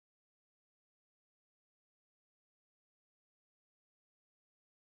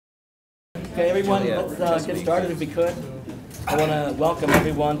Okay, everyone, let's get started if we could. I want to welcome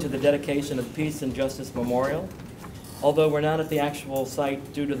everyone to the dedication of Peace and Justice Memorial. Although we're not at the actual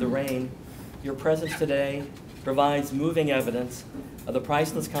site due to the rain, your presence today provides moving evidence of the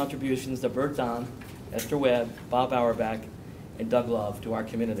priceless contributions of Bert Donn, Esther Webb, Bob Auerbach, and Doug Love to our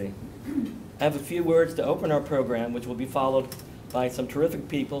community. I have a few words to open our program, which will be followed by some terrific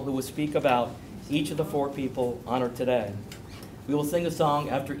people who will speak about each of the four people honored today. We will sing a song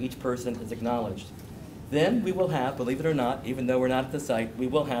after each person is acknowledged. Then we will have, believe it or not, even though we're not at the site, we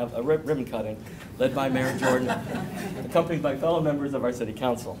will have a ribbon cutting led by Mayor Jordan, accompanied by fellow members of our City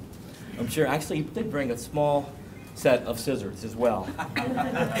Council. I'm sure, actually, he did bring a small set of scissors as well.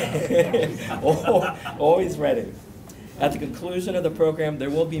 Always ready. At the conclusion of the program, there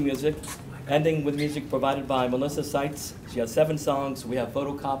will be music, ending with music provided by Melissa Seitz. She has 7 songs. We have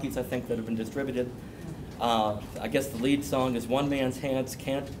photocopies, I think, that have been distributed. I guess the lead song is One Man's Hands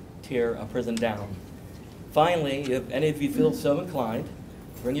Can't Tear a Prison Down. Finally, if any of you feel so inclined,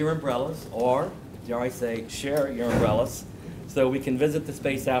 bring your umbrellas, or, dare I say, share your umbrellas, so we can visit the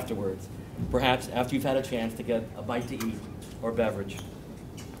space afterwards, perhaps after you've had a chance to get a bite to eat or beverage.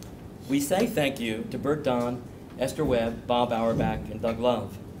 We say thank you to Bert Donn, Esther Webb, Bob Auerbach, and Doug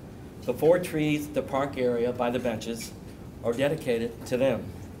Love. The 4 trees at the park area by the benches are dedicated to them.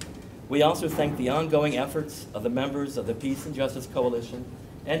 We also thank the ongoing efforts of the members of the Peace and Justice Coalition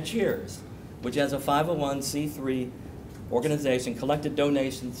and Cheers, which as a 501c3 organization collected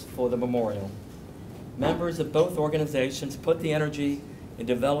donations for the memorial. Members of both organizations put the energy in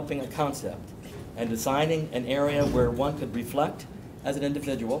developing a concept and designing an area where one could reflect as an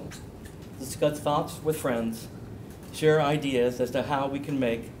individual, discuss thoughts with friends, share ideas as to how we can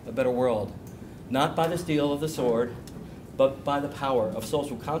make a better world, not by the steel of the sword, but by the power of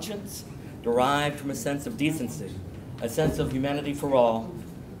social conscience derived from a sense of decency, a sense of humanity for all,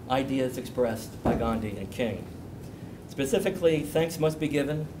 ideas expressed by Gandhi and King. Specifically, thanks must be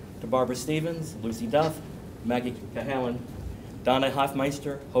given to Barbara Stevens, Lucy Duff, Maggie Cahalan, Donna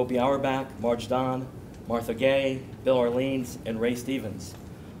Hoffmeister, Hopi Auerbach, Marge Donn, Martha Gay, Bill Orleans, and Ray Stevens.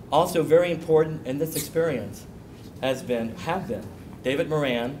 Also very important in this experience have been David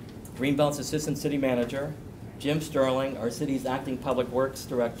Moran, Greenbelt's Assistant City Manager, Jim Sterling, our city's Acting Public Works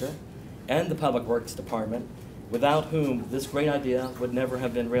Director, and the Public Works Department, without whom this great idea would never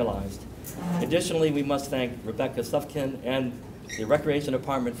have been realized. Additionally, we must thank Rebecca Sufkin and the Recreation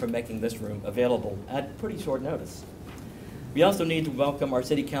Department for making this room available at pretty short notice. We also need to welcome our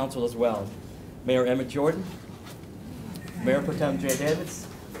City Council as well. Mayor Emmett Jordan, Mayor Pro Tem Jay Davis.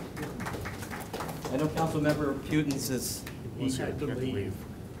 I know Council Member Pudens is... He had to leave.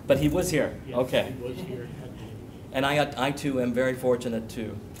 But he was here? Yes, okay. He was here. And I too am very fortunate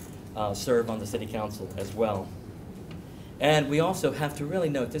to serve on the City Council as well. And we also have to really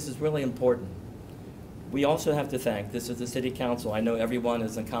note, this is really important. We also have to thank, this is the City Council, I know everyone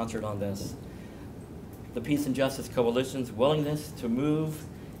is in concert on this, the Peace and Justice Coalition's willingness to move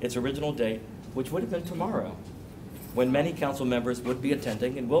its original date, which would have been tomorrow, when many council members would be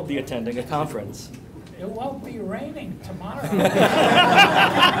attending and will be attending a conference. It won't be raining tomorrow.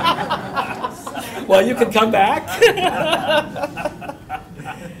 Well, you can come back.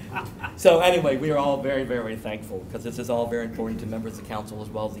 So anyway, we are all very, very thankful because this is all very important to members of the council as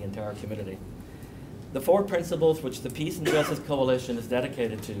well as the entire community. The 4 principles which the Peace and Justice Coalition is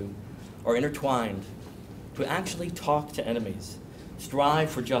dedicated to are intertwined: to actually talk to enemies, strive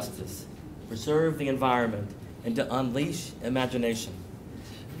for justice, preserve the environment, and to unleash imagination.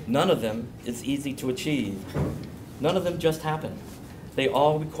 None of them is easy to achieve. None of them just happen. They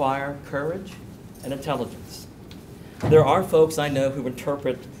all require courage and intelligence. There are folks I know who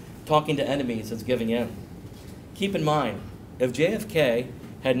interpret talking to enemies as giving in. Keep in mind, if JFK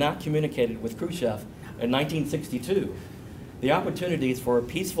had not communicated with Khrushchev in 1962, the opportunities for a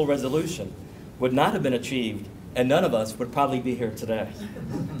peaceful resolution would not have been achieved, and none of us would probably be here today.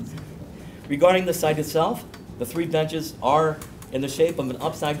 Regarding the site itself, the 3 benches are in the shape of an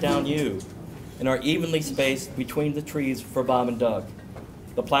upside-down U and are evenly spaced between the trees for Bob and Doug.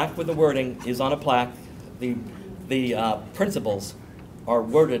 The plaque with the wording is on a plaque. The principles are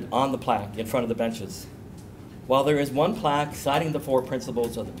worded on the plaque in front of the benches. While there is one plaque citing the 4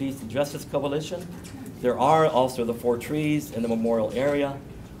 principles of the Peace and Justice Coalition, there are also the 4 trees in the memorial area,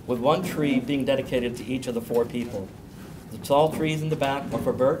 with 1 tree being dedicated to each of the 4 people. The tall trees in the back are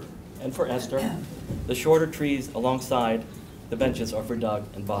for Bert and for Esther. The shorter trees alongside the benches are for Doug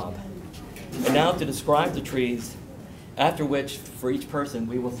and Bob. And now to describe the trees, after which, for each person,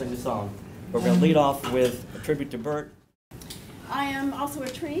 we will sing a song. We're going to lead off with a tribute to Bert. I am also a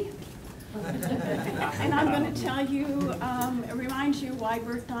tree. And I'm going to tell you, remind you why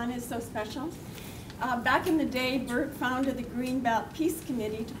Bert Donn is so special. Back in the day, Bert founded the Greenbelt Peace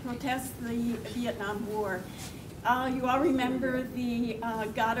Committee to protest the Vietnam War. You all remember the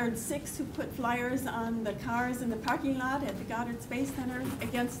Goddard Six who put flyers on the cars in the parking lot at the Goddard Space Center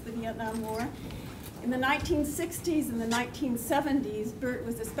against the Vietnam War. In the 1960s and the 1970s, Bert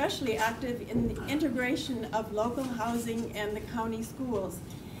was especially active in the integration of local housing and the county schools.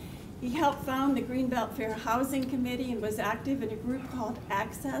 He helped found the Greenbelt Fair Housing Committee and was active in a group called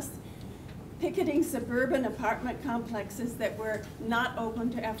Access, picketing suburban apartment complexes that were not open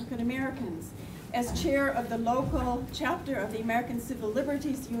to African Americans. As chair of the local chapter of the American Civil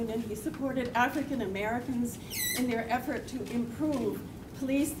Liberties Union, he supported African Americans in their effort to improve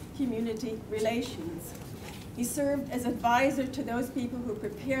police-community relations. He served as advisor to those people who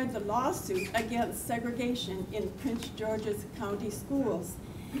prepared the lawsuit against segregation in Prince George's County schools.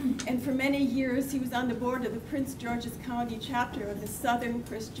 And for many years, he was on the board of the Prince George's County chapter of the Southern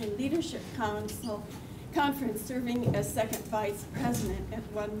Christian Leadership Conference, serving as second vice president at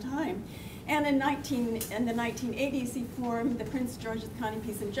one time. And in the 1980s, he formed the Prince George's County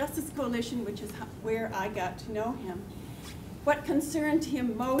Peace and Justice Coalition, which is where I got to know him. What concerned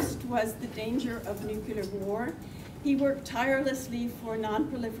him most was the danger of nuclear war. He worked tirelessly for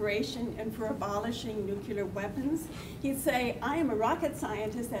non-proliferation and for abolishing nuclear weapons. He'd say, I am a rocket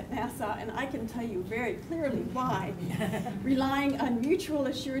scientist at NASA, and I can tell you very clearly why relying on mutual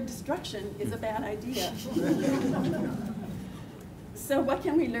assured destruction is a bad idea. So what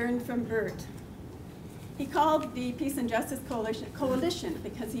can we learn from Bert? He called the Peace and Justice Coalition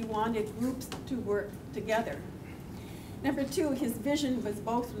because he wanted groups to work together. Number two, his vision was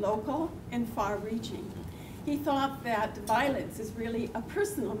both local and far-reaching. He thought that violence is really a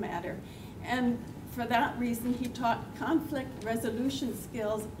personal matter, and for that reason, he taught conflict resolution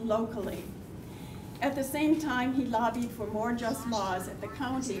skills locally. At the same time, he lobbied for more just laws at the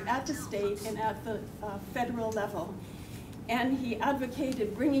county, at the state, and at the federal level. And he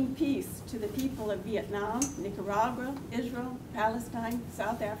advocated bringing peace to the people of Vietnam, Nicaragua, Israel, Palestine,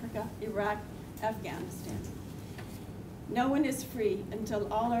 South Africa, Iraq, Afghanistan. No one is free until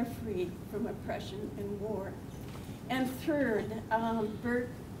all are free from oppression and war. And third, Bert's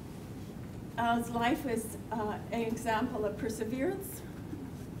life was an example of perseverance.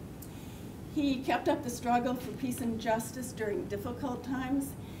 He kept up the struggle for peace and justice during difficult times.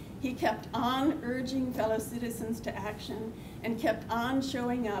 He kept on urging fellow citizens to action and kept on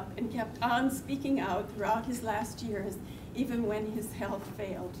showing up and kept on speaking out throughout his last years, even when his health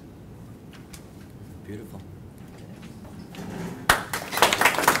failed. Beautiful.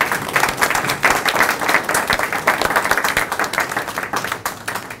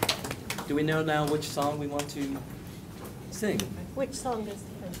 Do we know now which song we want to sing? Which song does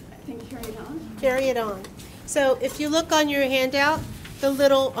I think Carry It On. Carry It On. So if you look on your handout, the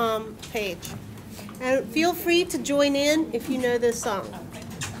little page. And feel free to join in if you know this song.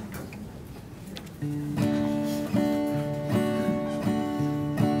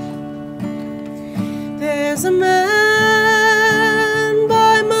 There's a man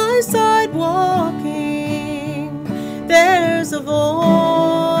by my side walking. There's a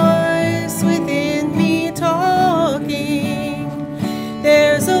voice within me talking.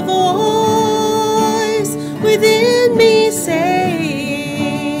 There's a voice within me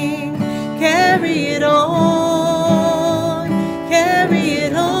saying, carry it on, carry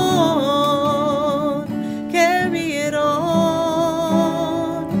it on, carry it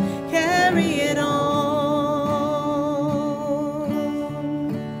on, carry it on.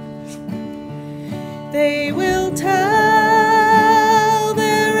 They will tell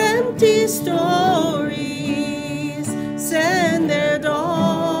their empty stories, send their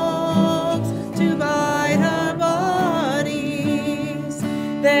daughters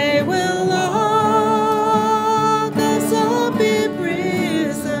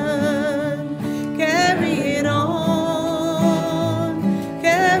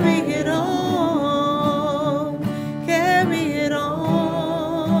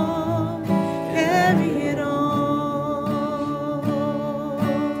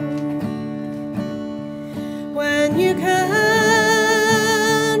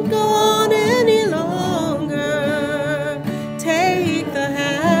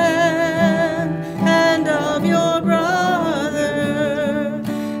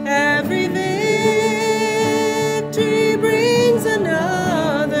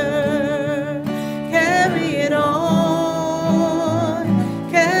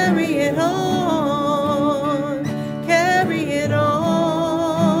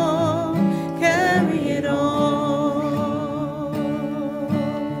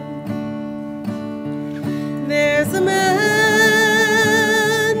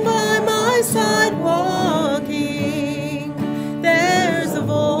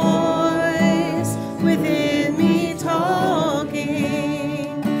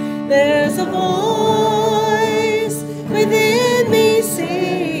as a voice within me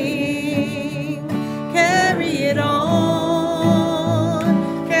sing, carry it on,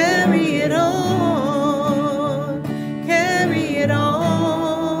 carry it on, carry it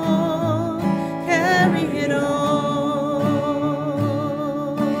on, carry it on.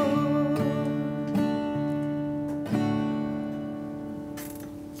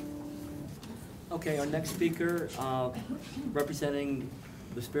 Okay, our next speaker, representing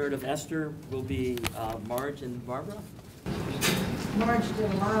the spirit of Esther, will be Marge and Barbara. Marge did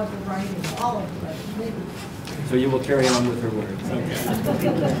a lot of the writing, all of the writing, maybe. So you will carry on with her words.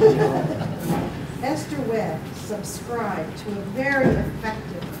 Esther Webb subscribed to a very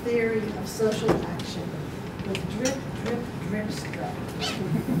effective theory of social action with drip, drip, drip stuff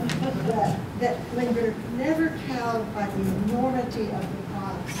that lingered, never cowed by the enormity of the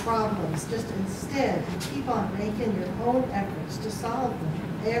problems, just instead keep on making your own efforts to solve them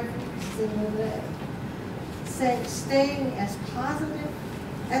every single day. Staying as positive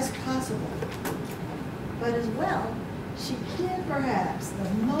as possible. But as well, she did perhaps the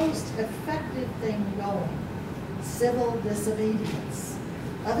most effective thing going, civil disobedience,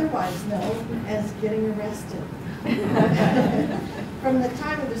 otherwise known as getting arrested. From the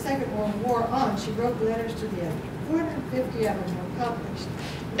time of the Second World War on, she wrote letters to the editor. 450 of them were published.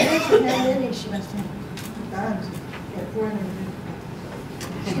 Imagine how many she must have done to get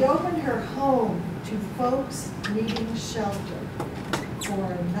 450. She opened her home to folks needing shelter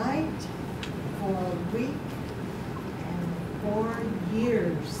for a night, for a week, and for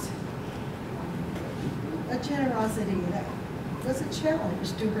years. A generosity that was a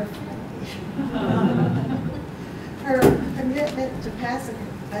challenge to her family. Her commitment to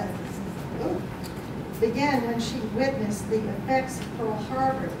pacifism began when she witnessed the effects of Pearl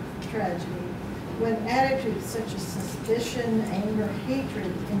Harbor tragedy, when attitudes such as suspicion, anger,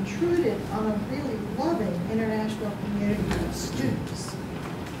 hatred intruded on a really loving international community of students.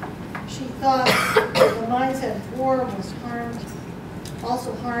 She thought the mindset of war was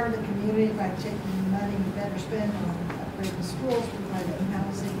also harmed the community by taking money better spent on upgrading schools, providing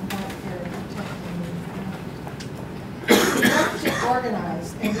housing, healthcare, and protecting the environment. She helped to organize,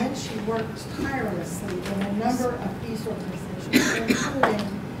 and then she worked tirelessly in a number of peace organizations, including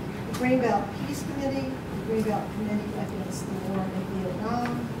the Greenbelt Peace Committee, the Greenbelt Committee Against the War in Vietnam,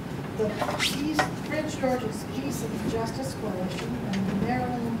 the Prince George's Peace&Justice Coalition, and the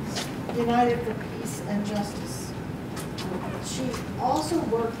Maryland's United for Peace and Justice. She also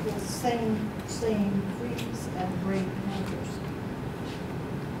worked with sane Freeze and Brave Painters.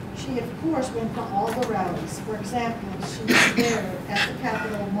 She, of course, went to all the rallies. For example, she was there at the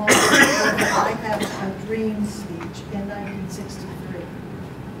Capitol Mall for the I Have a Dream speech in 1963.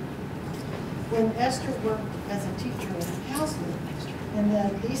 When Esther worked as a teacher and a counselor in the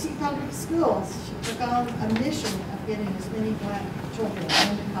D.C. public schools, she took on a mission of getting as many black children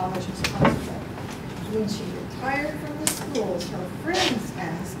into college as possible. When she retired from the schools, her friends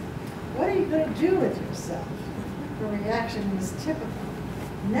asked, "What are you going to do with yourself?" Her reaction was typical.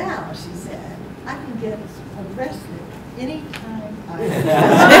 "Now," she said, "I can get arrested anytime I want."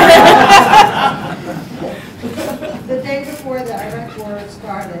 The day before the Iraq War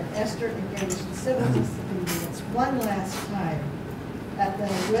started, Esther engaged in civil disobedience one last time at the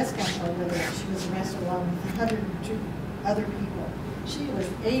U.S. Capitol, where she was arrested along with 102 other people. She was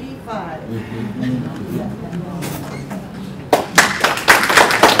 85.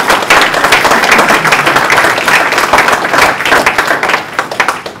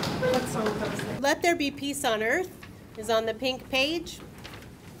 Let There Be Peace on Earth is on the pink page.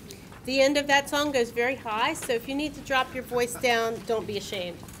 The end of that song goes very high, so if you need to drop your voice down, don't be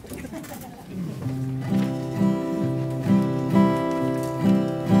ashamed.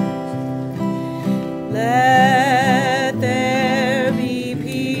 Let there be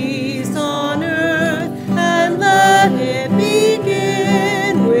peace on earth, and let it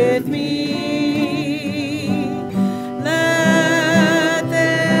begin with me. Let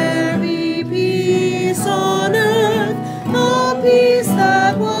there be peace on earth, the peace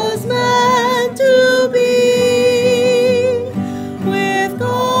that was meant to be, with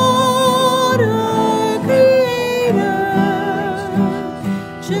God our Creator,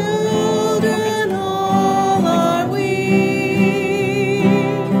 children all are we.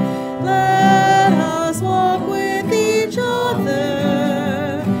 Let us walk with each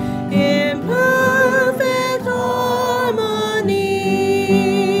other in perfect harmony.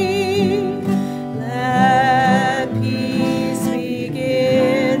 Let peace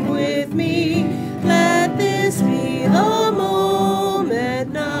begin with me. Let this be the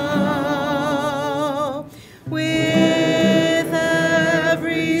moment now. With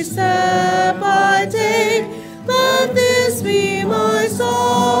every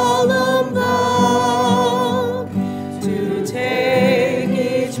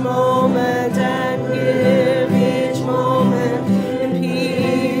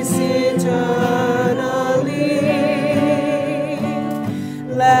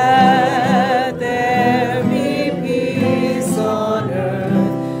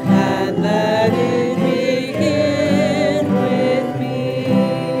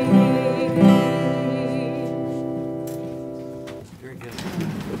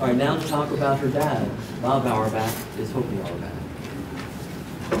right, now to talk about her dad, Bob Auerbach, is Hopi Auerbach.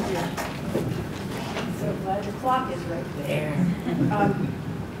 So glad the clock is right there.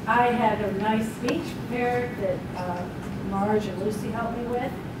 I had a nice speech prepared that Marge and Lucy helped me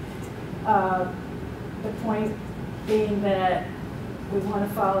with. The point being that we want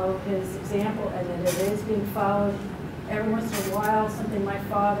to follow his example and that it is being followed. Every once in a while, something my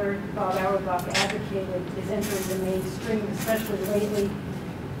father, Bob Auerbach, advocated is entering the mainstream, especially lately,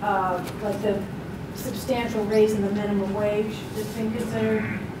 like the substantial raise in the minimum wage that's been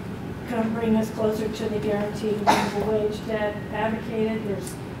considered. Come bring us closer to the guaranteed minimum wage Dad advocated.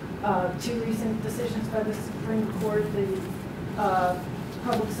 There's 2 recent decisions by the Supreme Court. The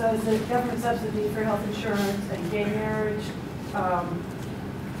government subsidy for health insurance and gay marriage,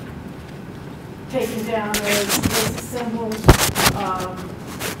 taking down those symbols.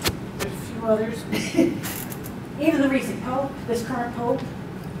 There's a few others. Even the recent Pope, this current Pope,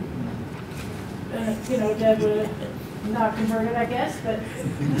 you know, Dad would not converted, I guess, but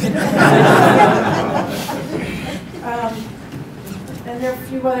and there are a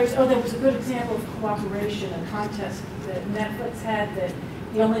few others. Oh, there was a good example of cooperation, a contest that Netflix had that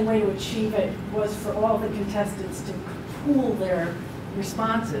the only way to achieve it was for all the contestants to pool their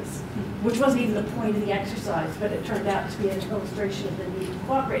responses, which wasn't even the point of the exercise, but it turned out to be an illustration of the need to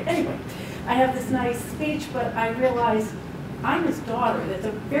cooperate. Anyway, I have this nice speech, but I realize I'm his daughter. That's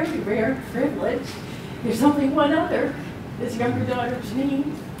a very rare privilege. There's only one other, his younger daughter,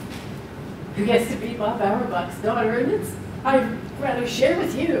 Janine, who gets to be Bob Auerbach's daughter, and I'd rather share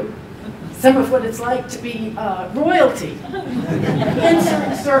with you some of what it's like to be royalty in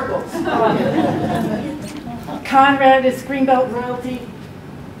certain circles. Conrad is Greenbelt royalty.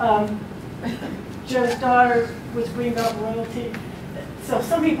 Joe's daughter was Greenbelt royalty. So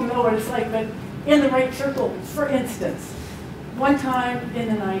some people know what it's like, but in the right circle, for instance, one time in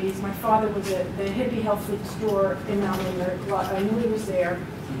the 90s, my father was at the hippie health food store in Mount Leonard. I knew he was there,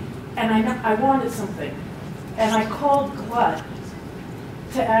 and I wanted something. And I called Glut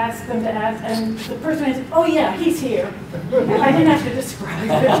to ask them to ask, and the person said, oh yeah, he's here. I didn't have to describe it.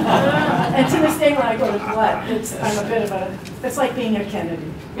 And to this day when I go to Glut, I'm a bit of a, it's like being a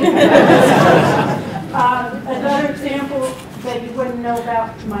Kennedy. Another example that you wouldn't know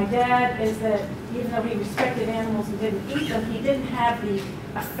about my dad is that even though he respected animals and didn't eat them, he didn't have the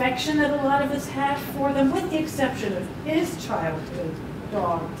affection that a lot of us have for them, with the exception of his childhood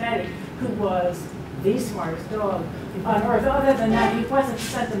dog, Teddy, who was the smartest dog on earth. Other than that, he wasn't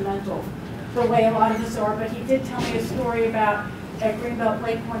sentimental the way a lot of us are, but he did tell me a story about at Greenbelt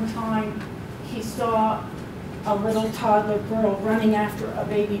Lake one time, he saw a little toddler girl running after a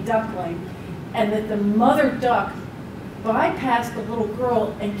baby duckling, and that the mother duck bypassed the little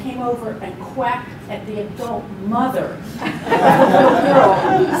girl and came over and quacked at the adult mother of the little girl,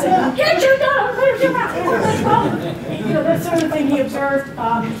 saying, "Get your dog! Where's your mouth?" You know, that sort of thing he observed.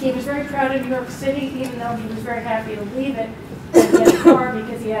 He was very proud of New York City, even though he was very happy to leave it. He had a car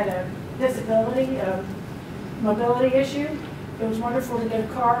because he had a disability, a mobility issue. It was wonderful to get a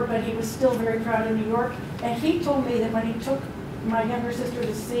car, but he was still very proud of New York. And he told me that when he took my younger sister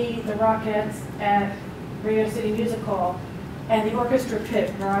to see the Rockettes at Radio City Music Hall, and the orchestra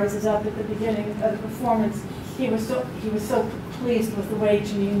pit rises up at the beginning of the performance, he was so pleased with the way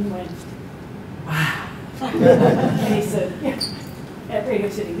Janine went, wow. And he said, yeah, at Radio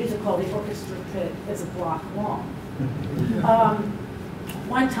City Music Hall, the orchestra pit is a block long.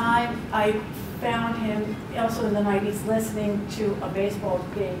 One time I found him also in the 90s listening to a baseball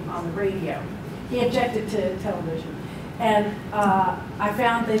game on the radio. He objected to television. And I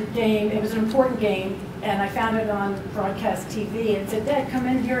found the game, it was an important game, and I found it on broadcast TV and said, "Dad, come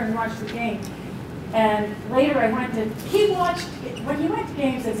in here and watch the game." And later I went to, when he went to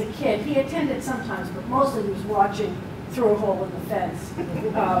games as a kid, he attended sometimes, but mostly he was watching through a hole in the fence,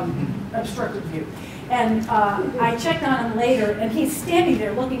 obstructed view. And I checked on him later, and he's standing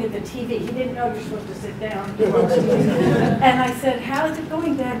there looking at the TV. He didn't know you're supposed to sit down. And I said, "How's it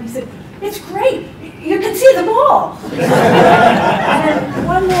going, Dad?" And he said, "It's great. You can see the ball." And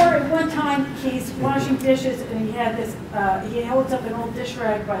one time he's washing dishes, and he had this, he holds up an old dish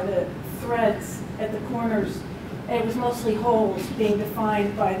rag by the threads at the corners, and it was mostly holes being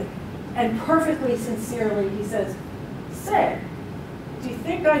defined by the, and perfectly sincerely he says, "Say, do you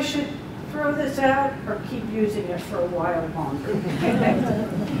think I should throw this out or keep using it for a while longer?"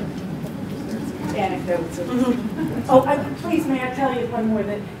 Anecdotes. Please, may I tell you one more,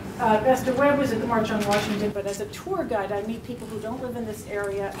 that Esther Webb was at the March on Washington, but as a tour guide, I meet people who don't live in this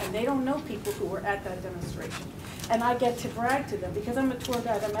area, and they don't know people who were at that demonstration. And I get to brag to them, because I'm a tour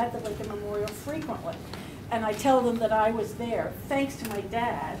guide, I'm at the Lincoln Memorial frequently. And I tell them that I was there, thanks to my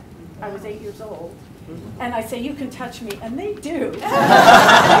dad, I was 8 years old. And I say, you can touch me, and they do. They do.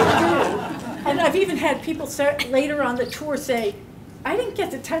 And I've even had people later on the tour say, I didn't get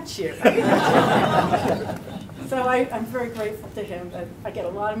to touch you. So I'm very grateful to him, but I get a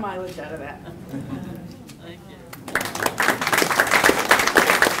lot of mileage out of that. Thank you.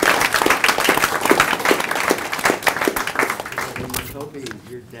 Toby,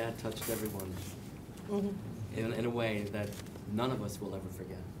 your dad touched everyone in a way that none of us will ever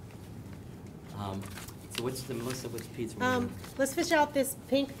forget. So Melissa, which piece? Let's fish out this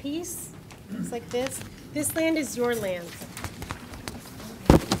pink piece. It's like this. This land is your land.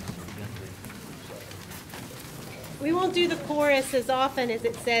 We won't do the chorus as often as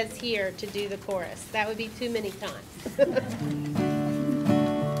it says here to do the chorus. That would be too many times.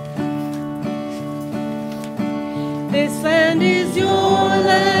 This land is your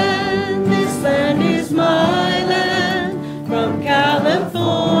land, this land is my land, from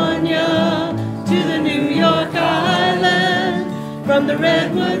California to the New York Island, from the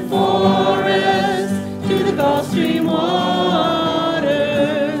Redwood Forest to the Gulf Stream waters.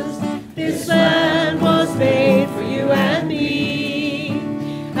 This land was made for you and me.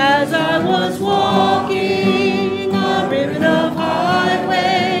 As I was walking a ribbon of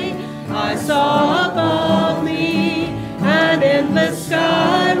highway, I saw above me an endless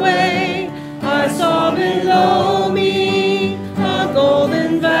skyway. I saw below me a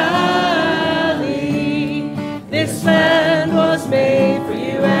golden valley. This land was made for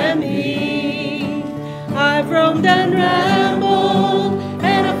you and me. I've roamed and rambled,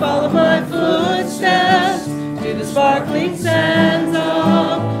 and I followed my footsteps to the sparkling sands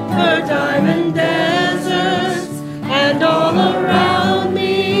of her diamond deserts, and all around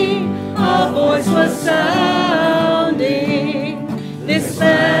me a voice was sounding. This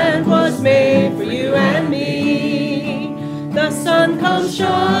land was made for you and me. The sun comes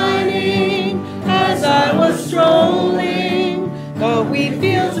shining as I was strolling, the wheat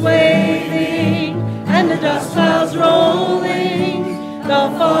fields waving and the dust clouds rolling. The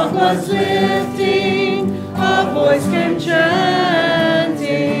fog was lifting, a voice came chanting.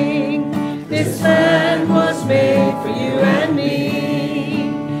 This land was made for you and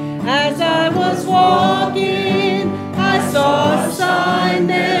me. As I was walking, I saw a sign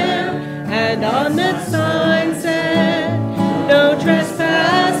there, and on that sign said, no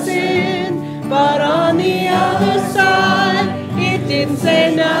trespassing. But on the other side, it didn't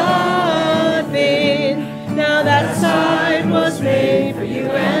say nothing. Now that sign was made for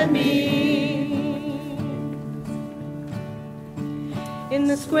you and me. In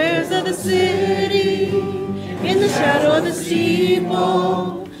the squares of the city, in the shadow of the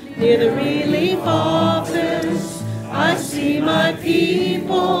steeple, near the relief office, I see my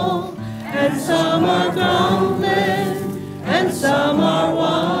people, and some are grumbling, and some are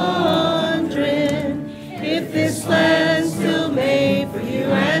wondering if this land's still made for you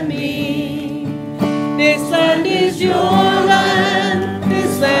and me. This land is your land,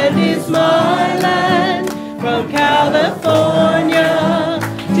 this land is my land, from California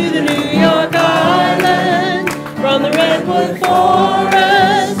to the New York Island, from the Redwood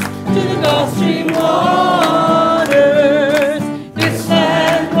Forest to the Gulf Stream waters. This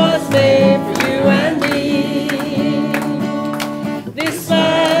land was made for you and me. This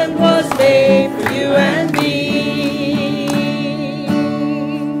land was made for you and me.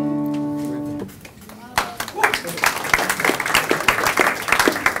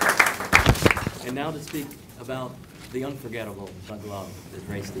 And now to speak about the unforgettable Doug Love is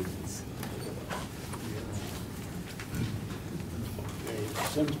Ray Stevens.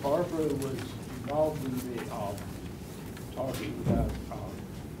 Since Barbara was involved in the talking about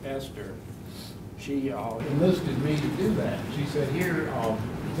Esther, she enlisted me to do that. She said, here,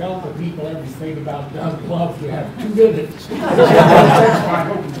 tell the people everything about Doug Love. We have 2 minutes. That's why I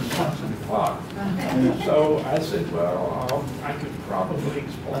hope it was once in the clock. So I said, well, I could probably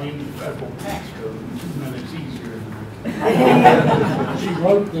explain the federal tax code in 2 minutes easier than I can. She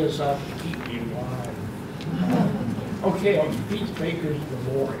wrote this up to keep me alive. Okay, on Pete Baker's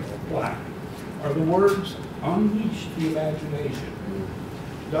memorial plaque are the words, unleash the imagination.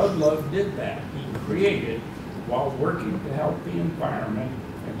 Doug Love did that. He created while working to help the environment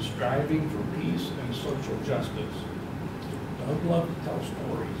and striving for peace and social justice. Doug loved to tell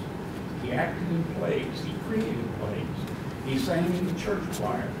stories. He acted in plays. He created plays. He sang in the church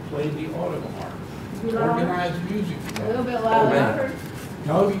choir, played the audible organized music. A little bit louder.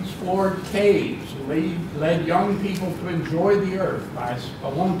 Doug explored caves, led young people to enjoy the earth by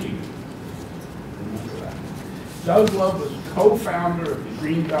spelunking. Remember that. Doug Love was co-founder of the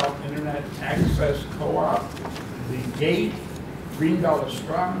Greenbelt Internet Access Co-op, the Gate, Greenbelt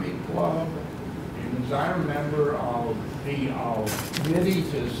Astronomy Club, and as I remember, the committee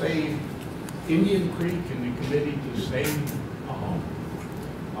to save Indian Creek and the committee to save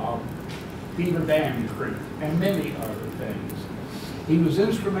Beaver Dam Creek, and many other things. He was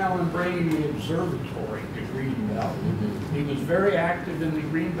instrumental in bringing the observatory to Greenbelt. He was very active in the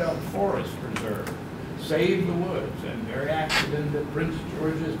Greenbelt Forest Preserve, Save the Woods, and very active in the Prince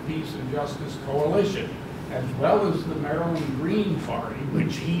George's Peace and Justice Coalition, as well as the Maryland Green Party,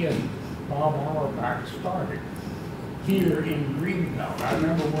 which he and Bob Auerbach started here in Greenbelt. I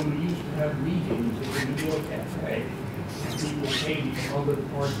remember when we used to have meetings at Greenbelt Cafe, and people came from other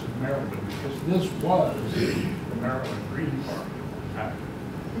parts of Maryland, because this was the Maryland Green Party.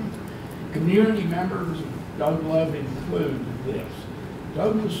 Community members of Doug Love include this.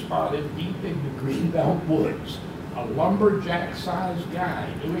 Doug was spotted deep in the Greenbelt woods, a lumberjack-sized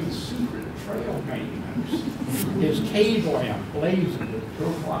guy doing secret trail maintenance. His cave lamp blazing at 2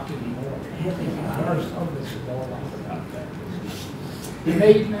 o'clock in the morning. Our some of us know a lot about that. He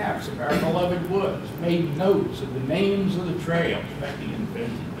made maps of our beloved woods, made notes of the names of the trails. Becky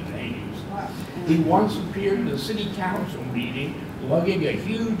invented the names. He once appeared at a city council meeting lugging a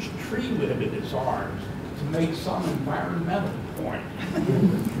huge tree limb in his arms to make some environmental point.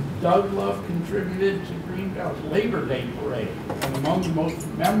 Doug Love contributed to Greenbelt's Labor Day parade, and among the most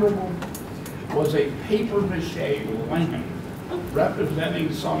memorable was a papier-mâché lamp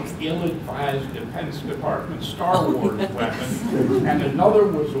representing some ill-advised Defense Department Star Wars weapon, and another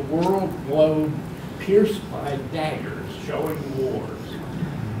was a world globe pierced by daggers showing wars.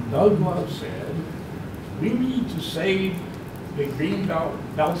 Doug Love said, "We need to save the Greenbelt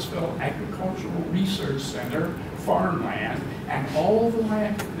Beltsville Agricultural Research Center farmland and all the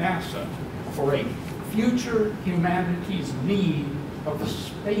land at NASA for a future humanity's need of a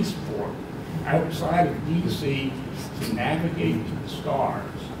spaceport outside of DC to navigate to the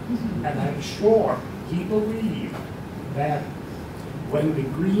stars." And I'm sure he believed that when the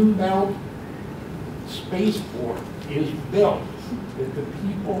Greenbelt spaceport is built, that the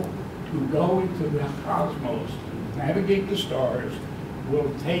people who go into the cosmos to navigate the stars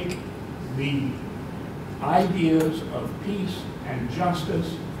will take the ideas of peace and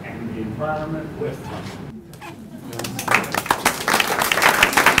justice and the environment with them.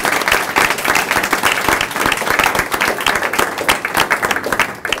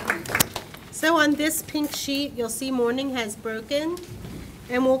 So on this pink sheet, you'll see morning has broken,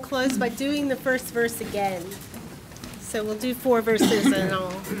 and we'll close by doing the first verse again. So we'll do 4 verses in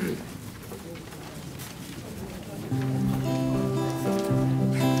all.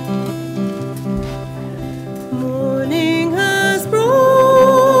 Morning has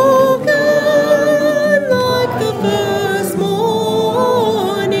broken like the first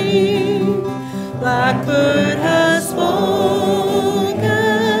morning. Blackbird has spoken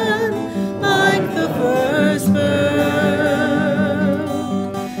like the first bird.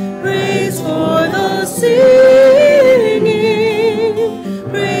 Praise for the singing,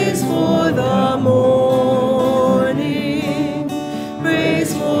 praise for the morning,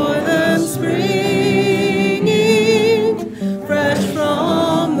 praise for them springing fresh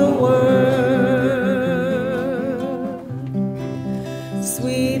from the word.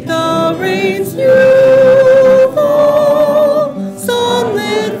 Sweet the rain's new fall,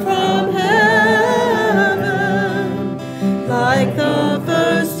 sunlit from heaven, like the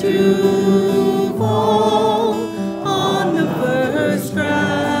first dew fall on the first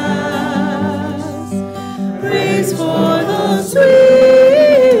grass. Praise for the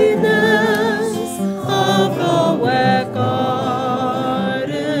sweetness of the wet garden,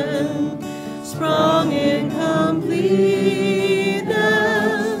 sprung in completeness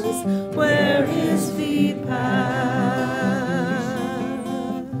where his feet pass.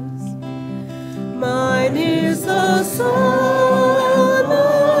 Mine is the sunlight,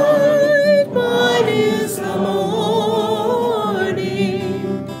 mine is the morning,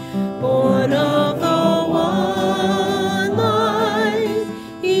 born of the one light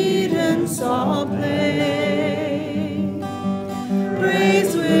Eden saw play.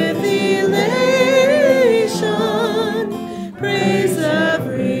 Praise with elation, praise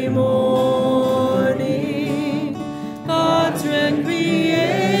every morning, God's recreation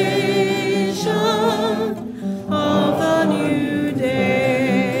of the new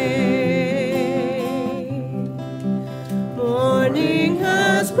day. Morning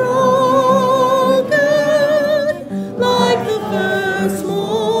has broken like the first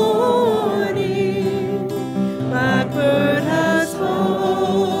morning. Blackbird has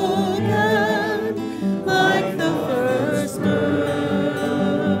spoken like the first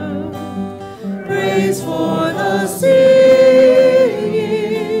bird. Praise for the sea.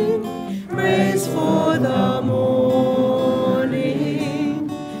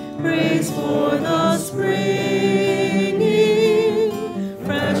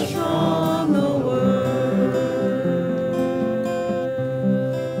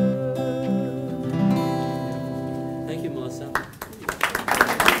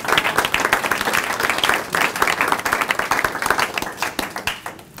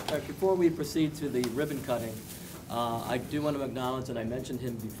 Bert, before we proceed to the ribbon cutting, I do want to acknowledge, and I mentioned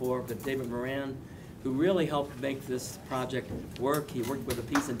him before, but David Moran, who really helped make this project work. He worked with the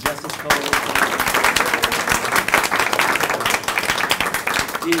Peace and Justice Coalition.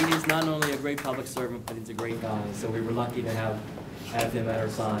 He's not only a great public servant, but he's a great guy, so we were lucky to have him at our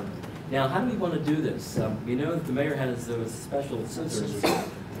side. Now, how do we want to do this? We know that the mayor has those special scissors.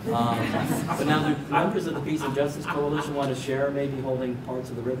 But now the members of the Peace and Justice Coalition want to share, maybe holding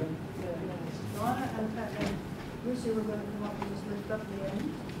parts of the ribbon? Donna and Lucy were going to come up and just lift up the end,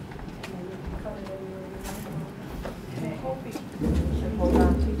 and then you can cut it anywhere you want. And I hope you should hold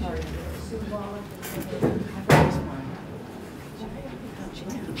on to part symbolic.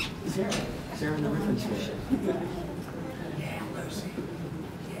 Sarah in the ribbon share. Yeah, Lucy.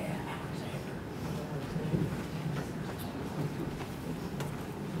 Yeah,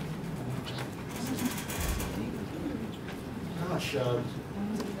 Gosh,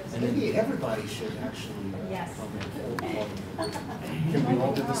 maybe everybody should actually. Yes. Can we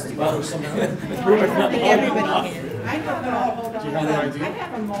all do this together somehow? Everybody can. I have Do you have an idea? I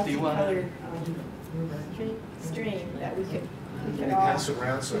have a multicolored string that we could all. Pass it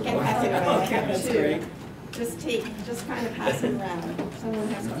around so. We can pass it around. Okay, that's great. Just kind of pass it around. Someone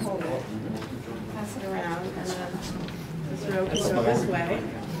has to hold it. Pass it around, and then this rope will go this way.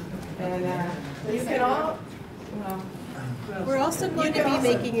 And you can all, well. We're also going to be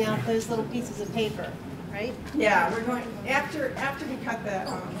making out those little pieces of paper, right? Yeah, we're going, after we cut the,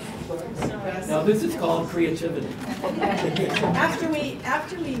 Now, this is called creativity. after we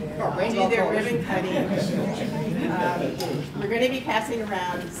do their ribbon cutting, we're going to be passing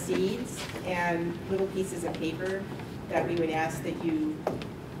around seeds and little pieces of paper that we would ask that you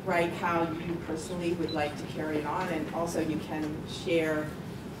write how you personally would like to carry it on, and also you can share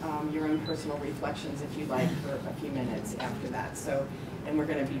your own personal reflections if you'd like for a few minutes after that. So, and we're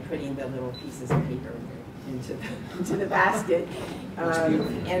going to be putting the little pieces of paper into the basket.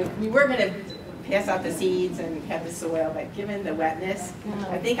 And we were going to pass out the seeds and have the soil, but given the wetness,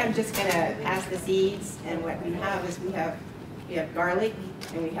 I think I'm just going to pass the seeds. And what we have is we have garlic,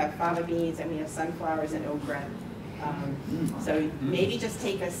 and we have fava beans, and we have sunflowers and okra. So maybe just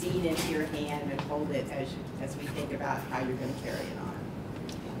take a seed into your hand and hold it as we think about how you're going to carry it on.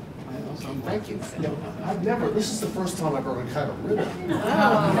 Thank you. This is the first time I've ever cut a ribbon.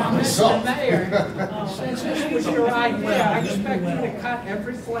 Mr. Mayor, since this was your idea, I expect you to cut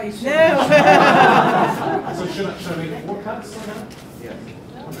every place. So should I make 4 cuts? Yes.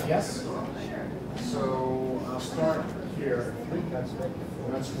 Yes? So I'll start here. 3 cuts.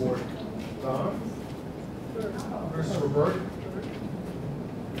 That's for Don. This is for Bert.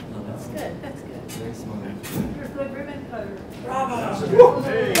 That's Good, that's good. very smart. You're a good ribbon cutter. Bravo!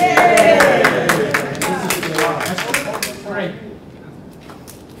 Hey! Great.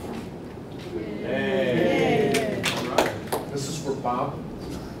 Hey! All right. This is for Bob.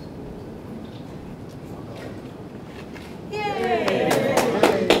 Yay!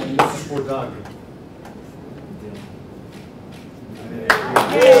 And this is for Doug.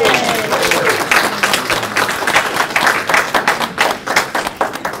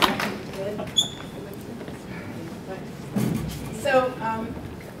 So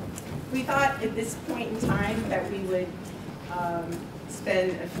we thought at this point in time that we would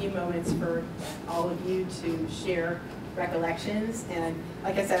spend a few moments for all of you to share recollections. And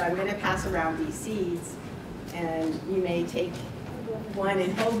like I said, I'm going to pass around these seeds, and you may take one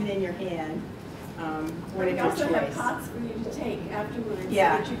and hold it in your hand. One of We your also have choice. pots for you to take afterwards,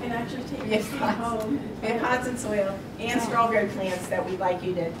 Yeah. so that you can actually take your Yes, seed pots. home. We have pots and soil and strawberry plants that we'd like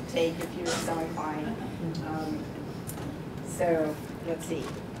you to take if you're so inclined. So let's see.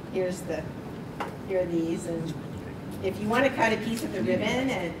 Here are these, and if you want to cut a piece of the ribbon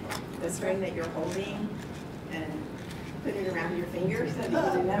and the string that you're holding, and put it around your finger so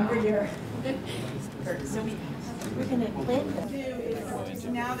that you remember your. So We're going to plant them. is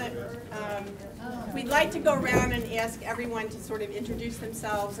now that we'd like to go around and ask everyone to sort of introduce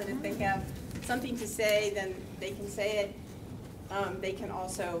themselves, and if they have something to say, then they can say it. They can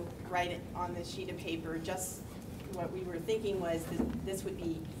also write it on this sheet of paper. Just what we were thinking was that this would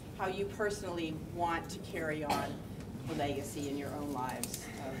be how you personally want to carry on the legacy in your own lives.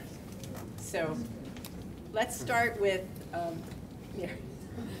 So let's start with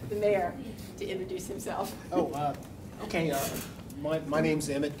the mayor to introduce himself. Okay. My name's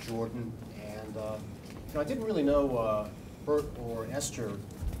Emmett Jordan, and I didn't really know Bert or Esther,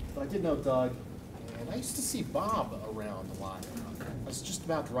 but I did know Doug, and I used to see Bob around a lot. I was just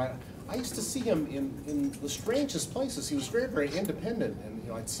about to write. I used to see him in the strangest places. He was very, very independent,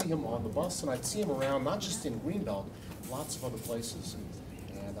 and I'd see him on the bus, and I'd see him around, not just in Greenbelt, lots of other places.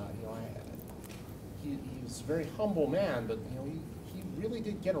 And he was a very humble man, but he really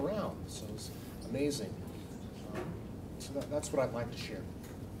did get around, so it was amazing. So that's what I'd like to share.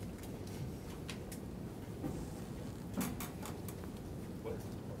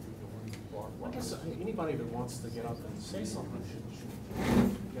 I guess anybody that wants to get up and say something should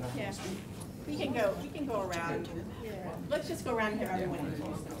get up and speak. We can go around. Let's just go around here. Everyone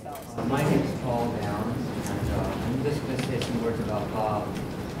introduce themselves. My name is Paul Downs, and I'm just going to say some words about Bob.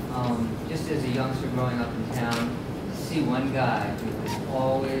 Just as a youngster growing up in town, to see one guy who was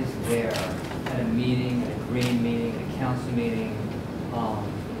always there at a meeting, at a green meeting, at a council meeting,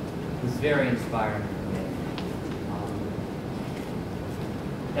 was very inspiring for me.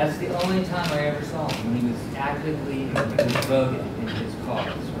 That's the only time I ever saw him, when he was actively voting in his cause,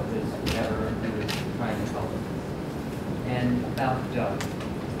 or his whatever he was trying to help. And about Doug.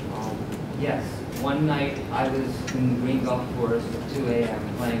 Yes, one night I was in the Greenbelt Forest at 2 a.m.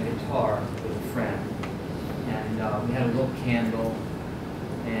 playing guitar with a friend. And we had a little candle,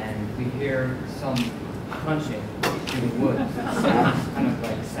 and we hear some crunching in the woods. It sounds kind of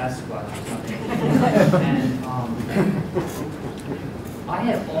like Sasquatch or something. And I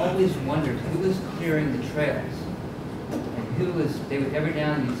had always wondered who was clearing the trails. And who was, every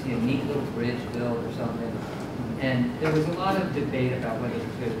now and then you'd see a neat little bridge built or something. And there was a lot of debate about whether to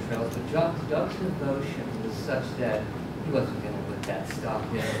clear the trails, but Doug's devotion was such that he wasn't going to let that stop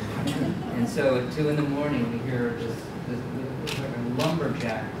him. And so at 2 in the morning, we hear this like a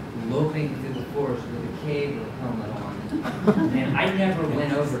lumberjack loping through the forest with a cave with a helmet on. And I never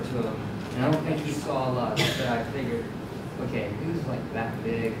went over to him, and I don't think he saw us, but I figured, okay, who's like that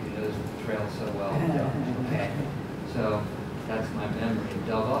big, who knows the trail so well? Okay, so that's my memory of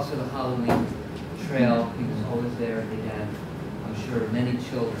Doug. Also the Halloween trail, he was always there at the end. I'm sure many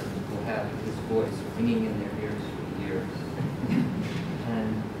children will have his voice ringing in their ears for years.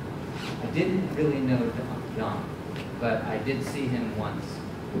 And I didn't really know Don, but I did see him once,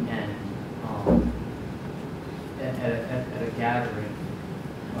 and at a gathering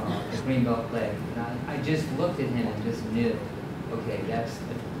at Greenbelt Lake. And I just looked at him and just knew, okay,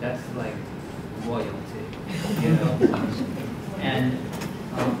 that's like loyalty, you know. And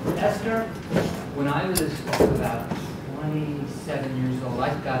Esther, when I was about 27 years old,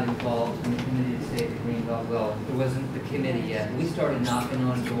 I got involved in the committee to save the Greenbelt. Well, there wasn't the committee yet. We started knocking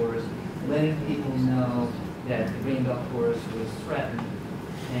on doors, letting people know that the Greenbelt forest was threatened.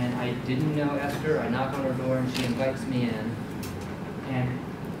 And I didn't know Esther. I knock on her door and she invites me in. And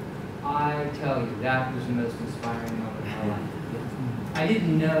I tell you, that was the most inspiring moment of my life. I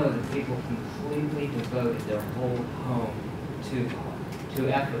didn't know that people completely devoted their whole home to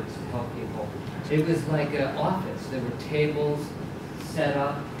efforts to help people. It was like an office. There were tables set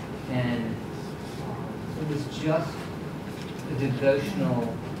up, and it was just a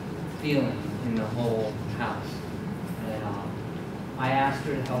devotional feeling in the whole house. And I asked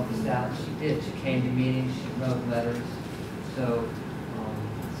her to help us out. She did. She came to meetings. She wrote letters. So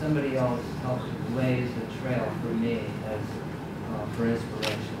somebody else helped blaze the trail for me as for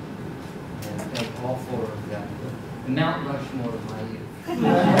inspiration. And I thank all four of them. The Mount Rushmore of my youth.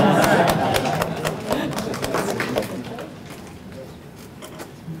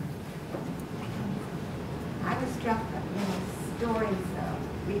 I was struck in the stories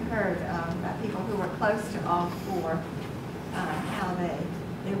we heard about people who were close to all four, how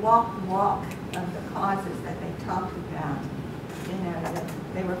they walked the walk of the causes that they talked about. You know, that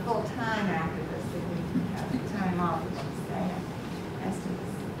they were full-time activists, they didn't have time off, which is sad.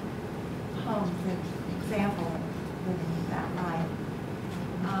 Esther's home is an example of living that life.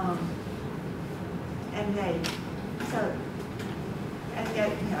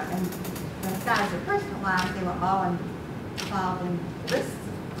 And besides their personal lives, they were all involved in lists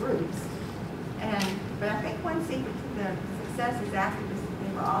of groups. But I think one secret to their success as activists,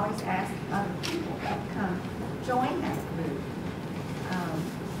 they were always asking other people to come join that group.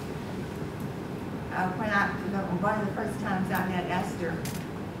 One of the first times I met Esther,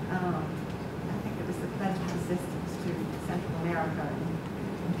 I think it was the Pledge of Resistance to Central America and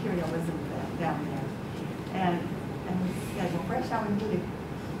imperialism down there. And we said, well, where shall we meet?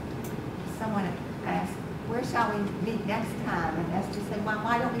 Someone asked, where shall we meet next time? And Esther said, well,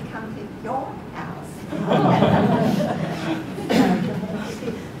 why don't we come to your house?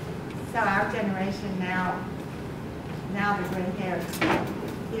 So our generation now the gray hairs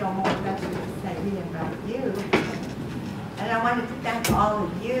feel more pressure to say we invite you. And I wanted to thank all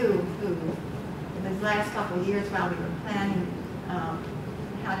of you who, in these last couple of years while we were planning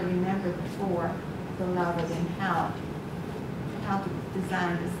how to remember the four beloved and how to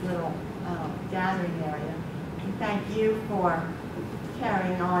design this little gathering area. And thank you for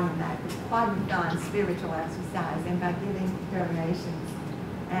carrying on in that. It's quite a fun spiritual exercise, and by giving donations.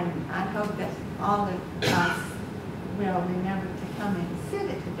 And I hope that all of us will remember to come and sit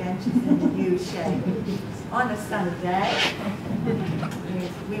at the benches in the U shape on a sunny day.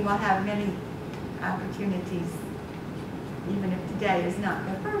 We will have many opportunities, even if today is not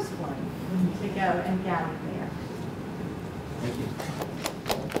the first one, to go and gather there. Thank you.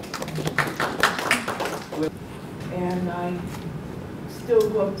 And I still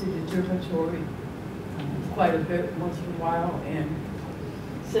go up to the dormitory quite a bit once in a while and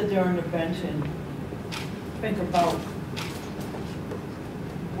sit there on the bench and think about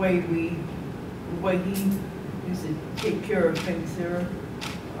the way he used to take care of things there,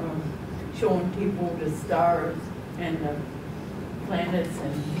 showing people the stars and the planets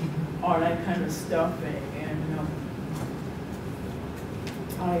and all that kind of stuff. And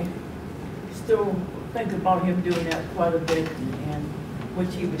I still think about him doing that quite a bit, and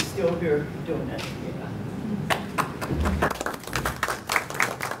which he was still here doing it.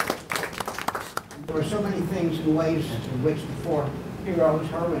 There are so many things and ways in which the four heroes,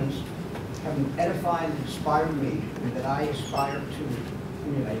 heroines, have edified and inspired me, and that I aspire to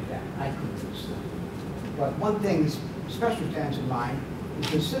emulate that. I couldn't do so. But one thing that especially stands in mind is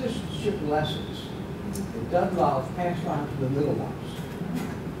the citizenship lessons that Doug Love passed on to the little ones.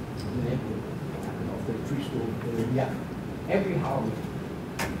 And they, I don't know if they're preschool, they're young. Every Halloween,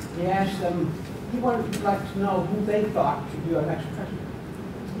 he asked them, he wanted to like to know who they thought should be our next president.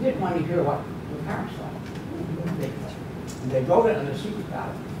 He didn't want to hear what the parents thought. And they wrote it on a secret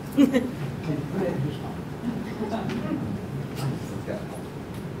ballot and put it in his home.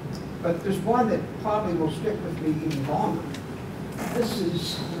 But there's one that probably will stick with me even longer. This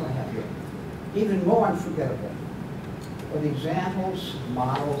is, what do I have here? Even more unforgettable are the examples,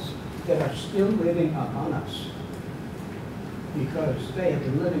 models that are still living among us because they have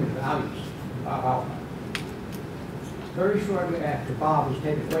been living the values of Auerbach. Very shortly after Bob was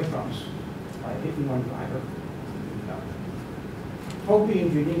taken away from us by a hit-and-run driver, Hopi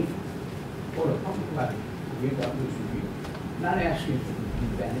and Janine wrote a public letter to Greenbelters Review, not asking for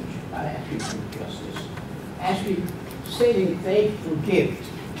revenge, not asking for justice, asking, stating they forgive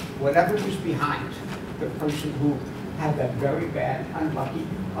whatever was behind the person who had that very bad, unlucky,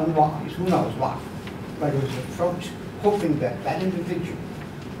 who knows what. But it was the approach hoping that that individual,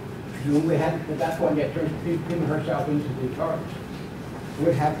 presumably had at that point yet turned him herself into the authorities,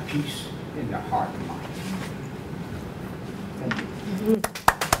 would have peace in their heart and mind. Thank you.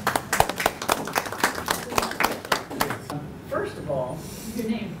 First of all, your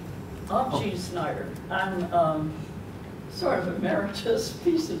name? I'm Jean Snyder. I'm sort of emeritus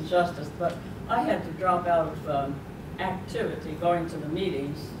Peace and Justice, but I had to drop out of activity, going to the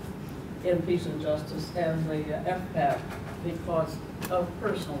meetings in Peace and Justice and the FPAC because of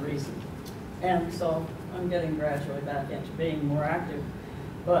personal reasons. And so I'm getting gradually back into being more active.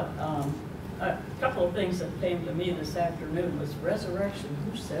 But a couple of things that came to me this afternoon was resurrection.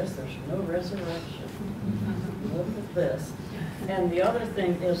 Who says there's no resurrection? Look at this. And the other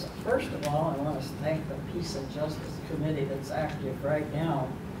thing is, first of all, I want to thank the Peace and Justice Committee that's active right now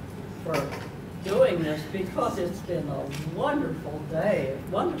for doing this, because it's been a wonderful day,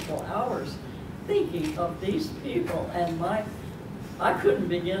 wonderful hours thinking of these people. And I couldn't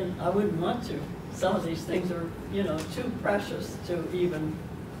begin, I wouldn't want to. Some of these things are, you know, too precious to even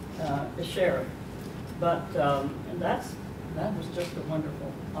share. But and that was just a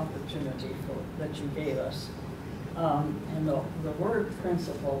wonderful opportunity that you gave us. And the word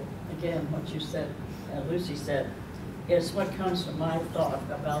principle, again, what you said, Lucy said, is what comes to my thought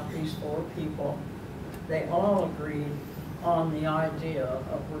about these four people. They all agreed on the idea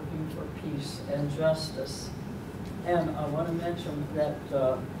of working for peace and justice. And I want to mention that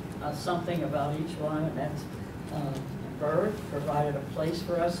something about each one, and that's Bert provided a place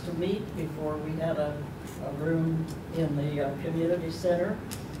for us to meet before we had a room in the community center.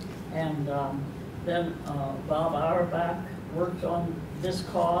 And then Bob Auerbach worked on this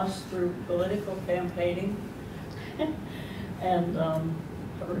cause through political campaigning. And I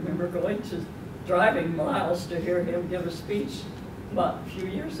remember driving miles to hear him give a speech about a few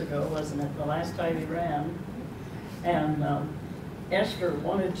years ago, wasn't it, the last time he ran. And Esther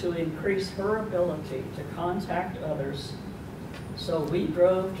wanted to increase her ability to contact others. So we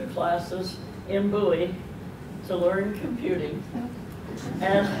drove to classes in Bowie to learn computing.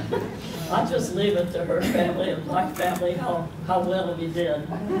 And I'll just leave it to her family and my family how well we did.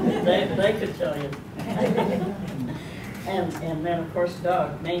 They could tell you. And then, of course,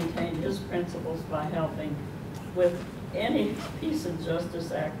 Doug maintained his principles by helping with any peace and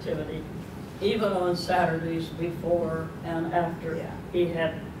justice activity even on Saturdays before and after he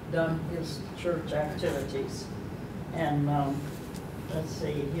had done his church activities. And let's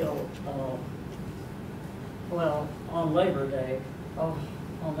see, he'll, well, on Labor Day, oh,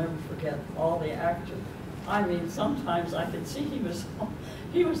 I'll never forget all the actors. I mean, sometimes I could see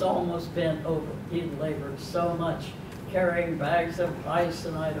he was almost bent over. He labored so much, carrying bags of ice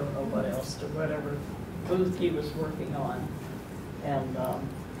and I don't know what else to whatever booth he was working on. And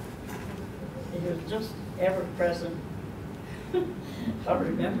he was just ever present. I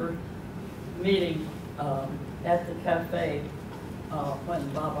remember meeting at the cafe when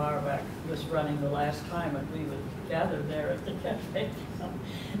Bob Auerbach was running the last time, and we would gather there at the cafe.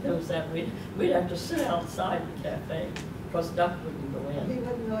 There was that we'd have to sit outside the cafe because Duck wouldn't go in. He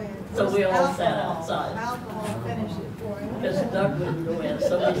wouldn't go in. So we all sat outside. Alcohol finished it for him. Because Duck wouldn't go in,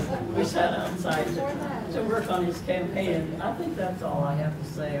 so we sat outside to work on his campaign. And I think that's all I have to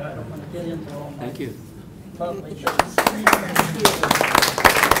say. I don't want to get into all my lovely things.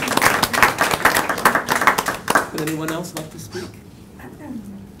 Would anyone else like to speak?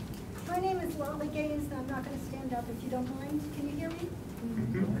 My name is Lolly Gaines, and I'm not going to stand up if you don't mind. Can you hear me?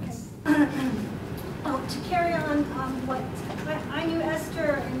 Okay. Oh, to carry on what I knew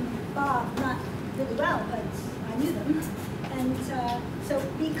Esther and Bob not really well, but I knew them. And so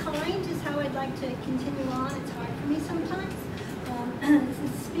be kind is how I'd like to continue on. It's hard for me sometimes.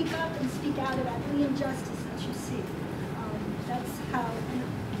 Speak up and speak out about any injustice that you see. That's how,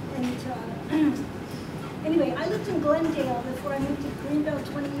 anyway, I lived in Glendale before I moved to Greenbelt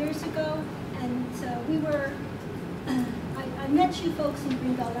 20 years ago, and we were, I met you folks in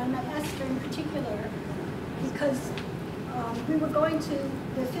Greenbelt. I met Esther in particular because we were going to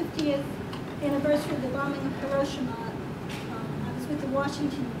the 50th anniversary of the bombing of Hiroshima. I was with the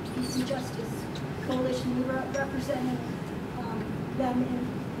Washington Peace and Justice Coalition. We were representing them, and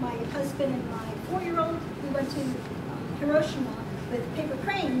my husband and my 4-year-old. We went to Hiroshima with paper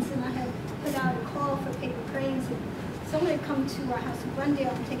cranes, and I had put out a call for paper cranes, and someone had come to our house in Glendale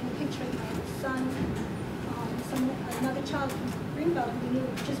and taken a picture of my son, another child from Greenbelt who we knew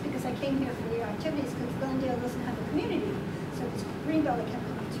just because I came here for the activities, because Glendale doesn't have a community, so it's Greenbelt I kept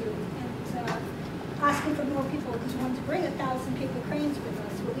coming to, and asking for more people because we wanted to bring 1,000 paper cranes with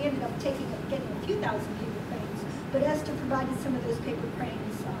us. Well, we ended up getting a few thousand paper cranes, but Esther provided some of those paper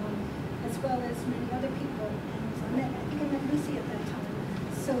cranes, as well as many other people, and I think I met Lucy at that time.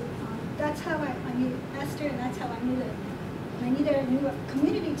 So that's how I knew Esther, and that's how I knew that I needed a new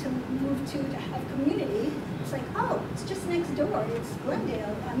community to move to have community. It's like, oh, it's just next door. It's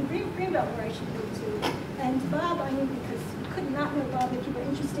Glendale. I'm Greenbelt where I should move to. And Bob, I knew because you could not know Bob if you were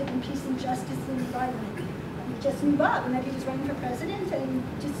interested in peace and justice and environment. You just knew Bob and that he was running for president and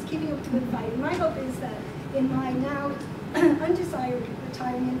just keeping up the good fight. And my hope is that in my now undesired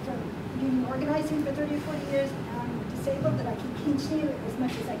retirement from union organizing for 30 or 40 years, now I'm disabled, that I can continue as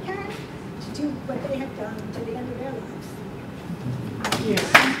much as I can to do what they have done to the end of their lives.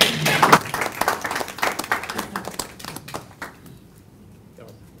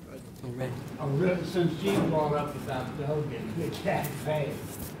 Since Jean brought up about Doug and the cafe,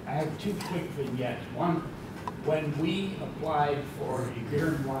 I have 2 quick vignettes. One, when we applied for a beer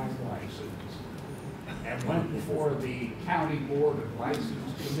and wine license and went before the County Board of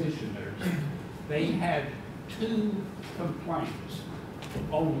License Commissioners, they had 2 complaints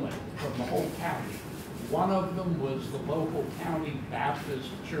only from the whole county. One of them was the local county Baptist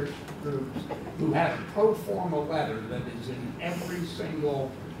church groups who had a pro forma letter that is in every single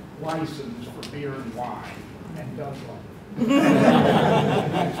license for beer and wine, and Doug liked it.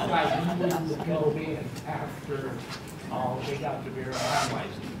 That's why he wouldn't go in after they got the beer and wine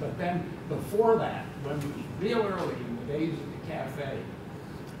license. But then before that, when it was real early in the days of the cafe,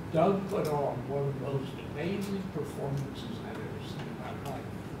 Doug put on one of the most amazing performances I've ever seen in my life.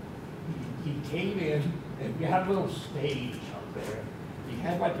 He came in, and we had a little stage up there. He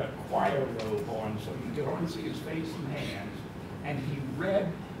had like a choir robe on, so you could only see his face and hands, and he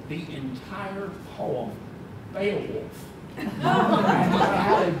read the entire poem, Beowulf. And he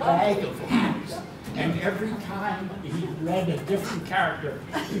had a bag of hats, and every time he read a different character,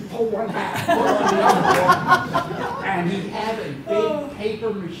 he pulled one hat, put on the other one, and he had a big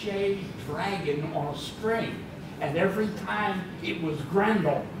paper-mache dragon on a string, and every time it was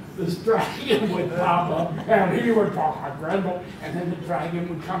Grendel, this dragon would pop up, and he would talk like Grendel, and then the dragon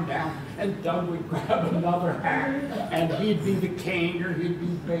would come down, and Doug would grab another hat, and he'd be the king, or he'd be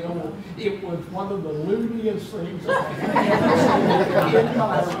Beowulf. It was one of the looniest things I've ever seen in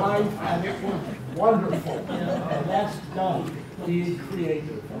my life, and it was wonderful. And that's Doug being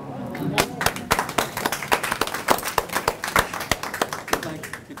creative.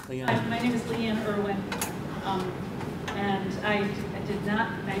 Leanne. My name is Leanne Irwin, and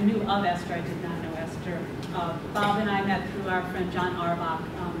I knew of Esther, I did not know Esther. Bob and I met through our friend John Auerbach,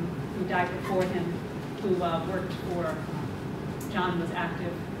 who died before him, who worked for, John was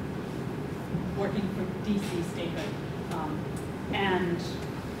active, working for DC statehood.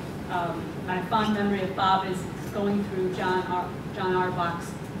 My fond memory of Bob is going through John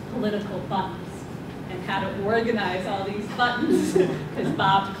Auerbach's political buttons and how to organize all these buttons, because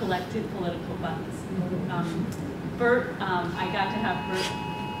Bob collected political buttons. Bert, I got to have Bert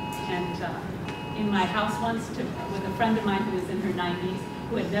and in my house once with a friend of mine who was in her 90s,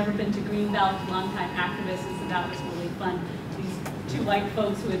 who had never been to Greenbelt, longtime activists, and so that was really fun. These two white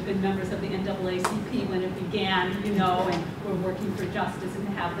folks who had been members of the NAACP when it began, you know, and were working for justice, and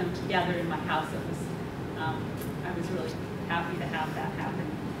to have them together in my house, it was, I was really happy to have that happen.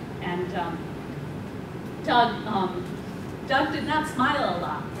 And Doug did not smile a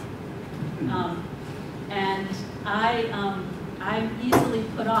lot. And I'm easily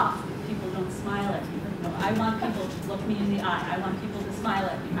put off if people don't smile at me. You know, I want people to look me in the eye. I want people to smile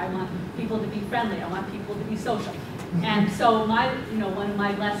at me. I want people to be friendly. I want people to be social. And so one of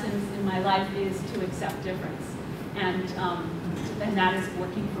my lessons in my life is to accept difference. And that is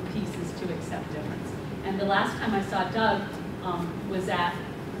working for peace, is to accept difference. And the last time I saw Doug was at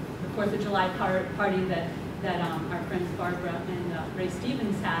the 4th of July party that our friends Barbara and Ray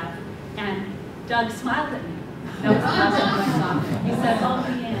Stevens had, and Doug smiled at me. That was the last time I saw him. He said, "Oh,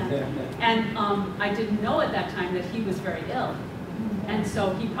 Leanne." And I didn't know at that time that he was very ill. And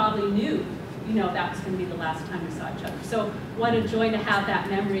so he probably knew, you know, that was going to be the last time we saw each other. So what a joy to have that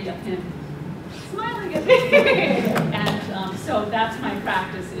memory of him smiling at me. And so that's my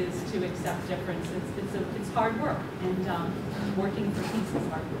practice, is to accept difference. It's hard work, and working for peace is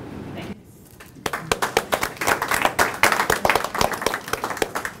hard work. Thank you.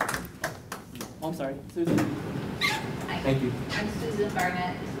 Oh, I'm sorry, Susan. Hi. Thank you. I'm Susan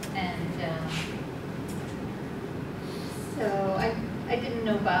Barnett, and so I didn't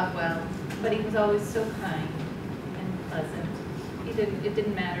know Bob well, but he was always so kind and pleasant. It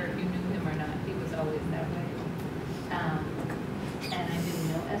didn't matter if you knew him or not. He was always that way. And I didn't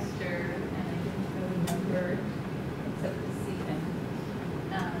know Esther, and I didn't really know Bert, except to see him.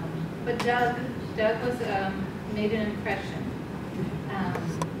 But Doug was made an impression,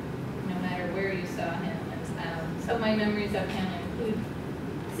 no matter where you saw him. So my memories of him include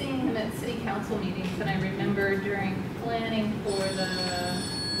seeing him at city council meetings, and I remember during planning for the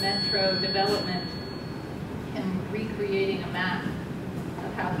metro development, him recreating a map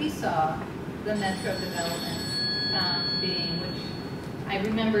of how he saw the metro development being, which I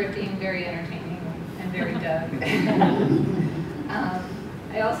remember it being very entertaining and very Doug.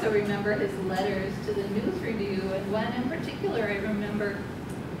 I also remember his letters to the news review, and one in particular I remember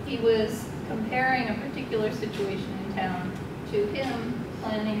he was comparing a particular situation in town to him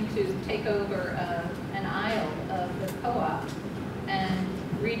planning to take over an aisle of the co-op and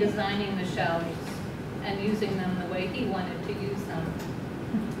redesigning the shelves and using them the way he wanted to use them.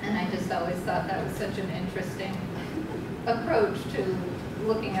 And I just always thought that was such an interesting approach to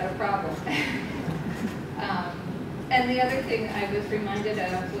looking at a problem. And the other thing I was reminded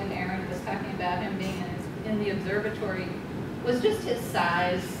of when Aaron was talking about him being in the observatory was just his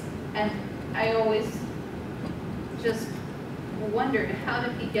size. And I always just wondered, how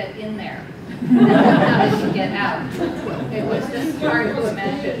did he get in there? How did he get out? It was just hard to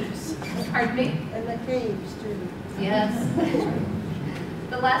imagine. Pardon me? And the caves, too. Yes.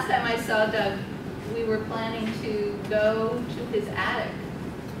 The last time I saw Doug, we were planning to go to his attic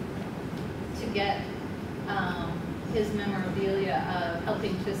to get his memorabilia of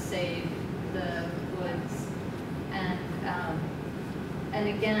helping to save the woods. And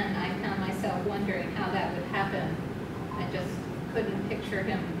again, I found myself wondering how that would happen. I just couldn't picture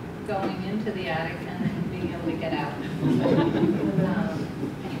him going into the attic and then being able to get out.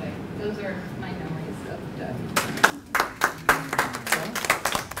 Anyway, those are my memories of Doug.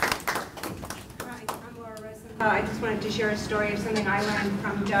 Hi, I'm Laura Rosen. I just wanted to share a story of something I learned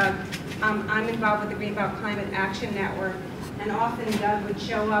from Doug. I'm involved with the Greenbelt Climate Action Network, and often Doug would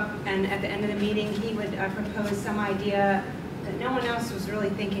show up, and at the end of the meeting, he would propose some idea that no one else was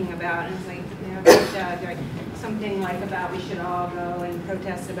really thinking about. And it's like, you know, Doug, like something like about we should all go and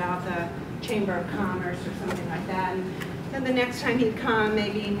protest about the Chamber of Commerce or something like that. And then the next time he'd come,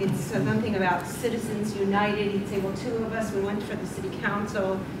 maybe he'd say something about Citizens United. He'd say, well, two of us, we went for the city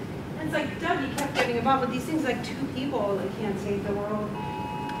council. And it's like, Doug, he kept getting involved with these things, like 2 people that can't save the world.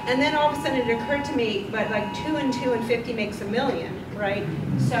 And then all of a sudden it occurred to me, but like 2 and 2 and 50 makes 1 million, right?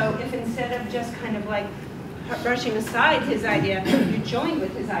 So if instead of just kind of like brushing aside his idea, you joined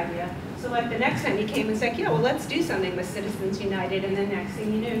with his idea. So like the next time you came and said, yeah, well, let's do something with Citizens United, and then next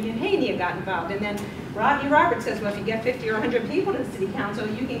thing you knew, Haney got involved, and then Robbie Roberts says, well, if you get 50 or 100 people to the city council,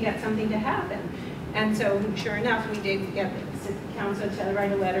 you can get something to happen. And so sure enough, we did get the city council to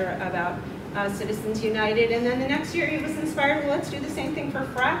write a letter about Citizens United, and then the next year he was inspired, well, let's do the same thing for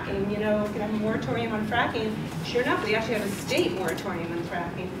fracking, we can have a moratorium on fracking. Sure enough, we actually have a state moratorium on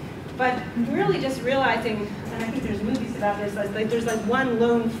fracking. But really just realizing, and I think there's movies about this, like there's like one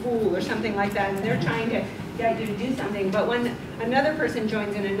lone fool or something like that, and they're trying to get you to do something, but when another person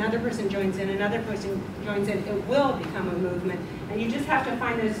joins in, another person joins in, another person joins in, it will become a movement. And you just have to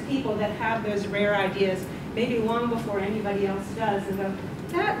find those people that have those rare ideas, maybe long before anybody else does, and go,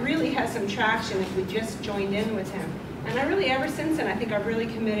 that really has some traction if we just joined in with him. And I really, ever since then, I think I've really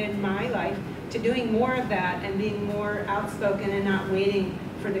committed my life to doing more of that and being more outspoken and not waiting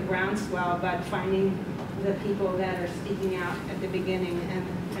for the groundswell, but finding the people that are speaking out at the beginning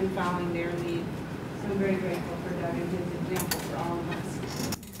and following their lead. So I'm very grateful for Doug and his example for all of us.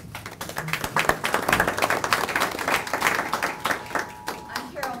 I'm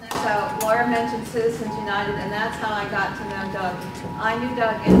Carol Next. So Laura mentioned Citizens United, and that's how I got to know Doug. I knew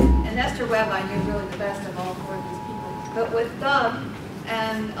Doug, and Esther Webb I knew really the best of all four of these people. But with Doug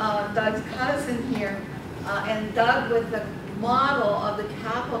and Doug's cousin here, and Doug with the model of the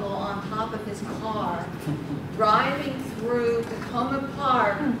Capitol on top of his car, driving through Tacoma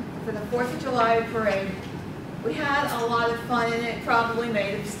Park for the 4th of July parade. We had a lot of fun, and it probably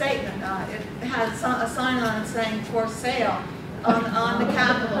made a statement. It had a sign on it saying "for sale" on the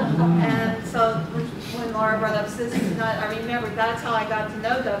Capitol. And so when Laura brought up Citizens United, I remember that's how I got to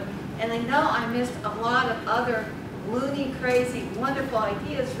know Doug. And I know I missed a lot of other loony, crazy, wonderful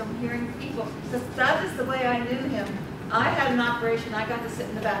ideas from hearing people. So that is the way I knew him. I had an operation, I got to sit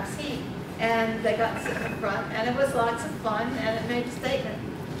in the back seat, and they got to sit in the front, and it was lots of fun, and it made a statement.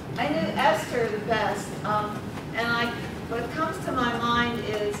 I knew Esther the best, and what comes to my mind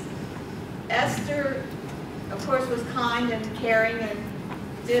is Esther, of course, was kind and caring and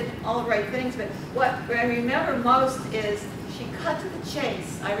did all the right things, but what I remember most is she cut to the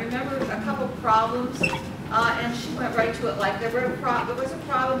chase. I remember a couple problems, and she went right to it. Like there was a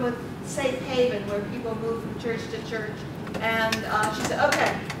problem with Safe Haven, where people moved from church to church, and she said,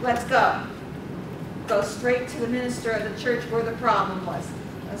 okay, let's go. Go straight to the minister of the church where the problem was.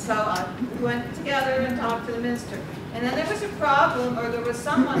 And so we went together and talked to the minister. And then there was a problem, or there was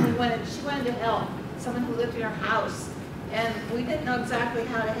someone she wanted to help, someone who lived in her house. And we didn't know exactly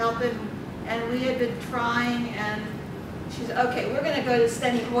how to help him, and we had been trying, and she said, okay, we're going to go to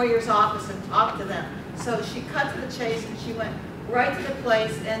Steny Hoyer's office and talk to them. So she cut to the chase, and she went right to the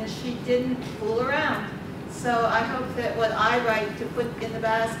place, and she didn't fool around. So I hope that what I write to put in the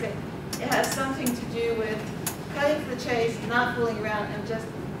basket, it has something to do with cutting to the chase, not fooling around, and just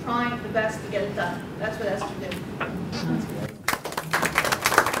trying the best to get it done. That's what Esther did.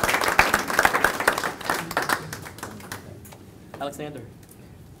 Alexander.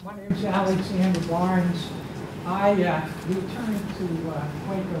 My name is Alexander Barnes. I returned to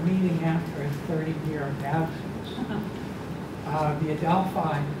Quaker meeting after a 30-year absence. The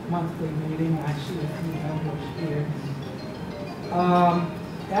Adelphi monthly meeting, I see a few members here.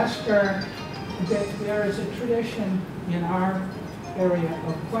 Esther, there is a tradition in our area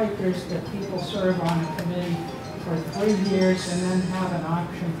of Quakers that people serve on a committee for 3 years and then have an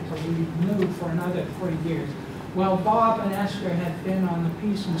option to renew for another 3 years. Well, Bob and Esther had been on the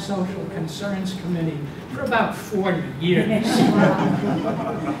Peace and Social Concerns Committee for about 40 years.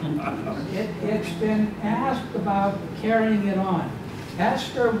 It's been asked about carrying it on.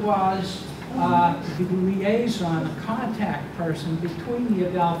 Esther was the liaison, the contact person between the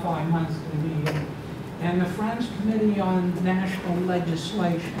Adelphi monthly meeting and the Friends Committee on National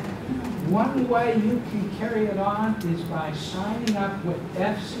Legislation. One way you can carry it on is by signing up with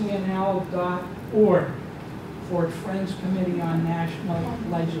fcnl.org for Friends Committee on National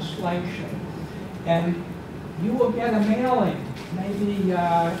Legislation. And you will get a mailing maybe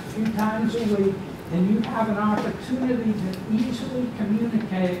a few times a week, and you have an opportunity to easily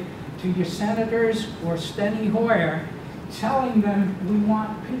communicate to your senators or Steny Hoyer, telling them we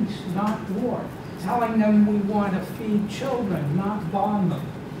want peace, not war. Telling them we want to feed children, not bomb them.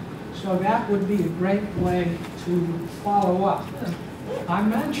 So that would be a great way to follow up. I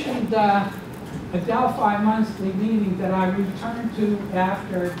mentioned Adelphi monthly meeting that I returned to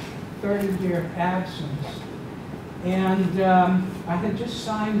after 30-year absence. And I had just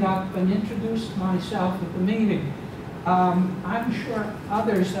signed up and introduced myself at the meeting. I'm sure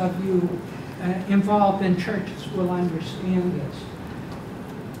others of you involved in churches will understand this.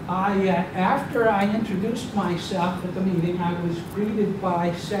 After I introduced myself at the meeting, I was greeted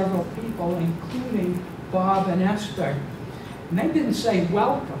by several people, including Bob and Esther. And they didn't say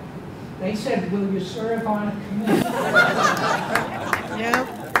welcome. They said, will you serve on a committee? Yep.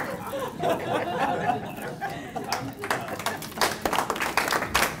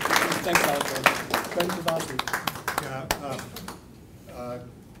 Thanks, Alfred.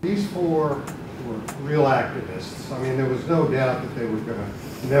 These four were real activists. I mean, there was no doubt that they were going to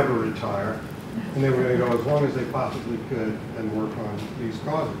never retire, and they were going to go as long as they possibly could and work on these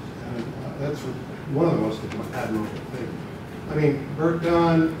causes. And that's one of the most admirable things. I mean, Bert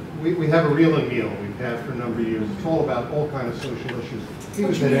Donn, we have a Real and Meal we've had for a number of years. It's all about all kinds of social issues. He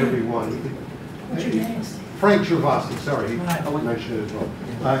was at every one. What's your name? Frank Gervasi, sorry, he mentioned it as well.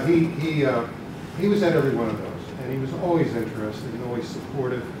 He was at every one of those, and he was always interested and always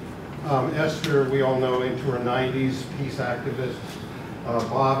supportive. Esther, we all know, into her 90s, peace activist.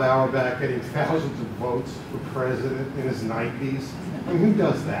 Bob Auerbach getting thousands of votes for president in his 90s. I mean, who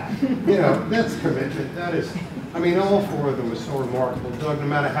does that? You know, that's commitment. That is, I mean, all four of them were so remarkable. Doug, no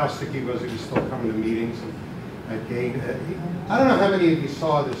matter how sick he was still coming to meetings at Gate. I don't know how many of you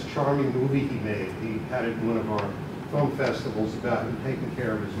saw this charming movie he made. He had it in one of our film festivals about him taking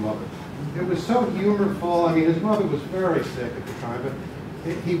care of his mother. It was so humorful. I mean, his mother was very sick at the time, but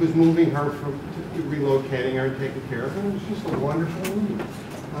he was moving her to relocating her and taking care of her. It was just a wonderful movie.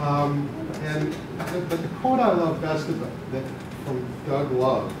 But the quote I love best from Doug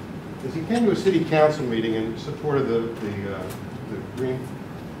Love is he came to a city council meeting in support of the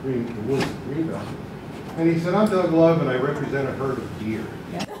Greenbelt. And he said, I'm Doug Love and I represent a herd of deer.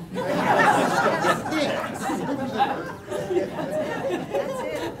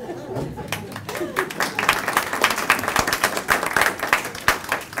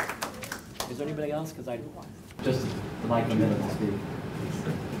 Is there anybody else? Because I just would like a minute to speak.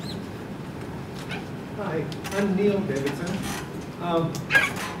 Hi, I'm Neil Davidson.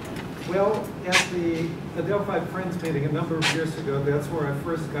 Well, at the Adelphi Friends meeting a number of years ago, that's where I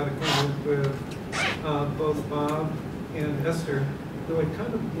first got acquainted with both Bob and Esther, though it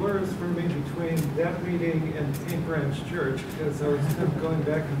kind of blurs for me between that meeting and Paint Branch Church, because I was kind of going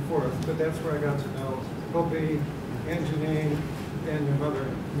back and forth, but that's where I got to know Opie and Janine and your mother,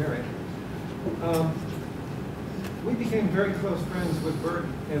 Mary. We became very close friends with Bert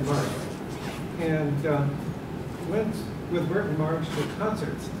and Marge, and went with Bert and Marge to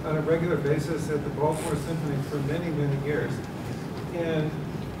concerts on a regular basis at the Baltimore Symphony for many, many years. And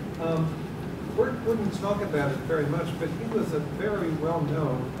Bert wouldn't talk about it very much, but he was a very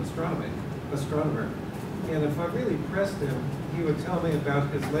well-known astronomer. And if I really pressed him, he would tell me about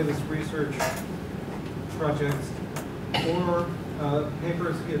his latest research projects or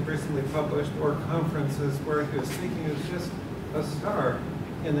papers he had recently published or conferences where he was speaking as just a star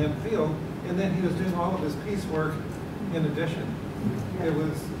in that field. And then he was doing all of his peace work in addition. It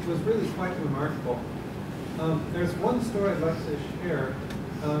was really quite remarkable. There's one story I'd like to share.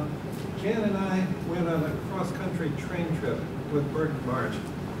 Jan and I went on a cross-country train trip with Bert and Marge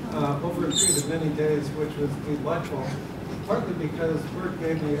over a period of many days, which was delightful, partly because Bert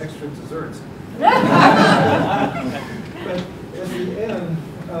gave me extra desserts. But at the end,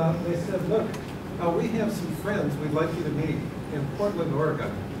 they said, look, we have some friends we'd like you to meet in Portland,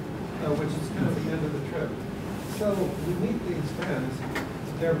 Oregon, which is kind of the end of the trip. So we meet these friends.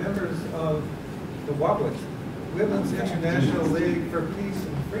 They're members of the WOBLIC, Women's International League for Peace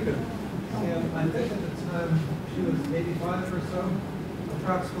and Freedom. And I think at the time she was 85 or so,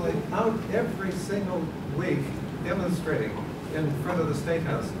 approximately, out every single week demonstrating in front of the State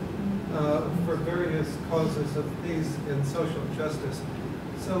House for various causes of peace and social justice.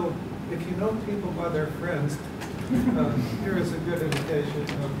 So if you know people by their friends, here is a good indication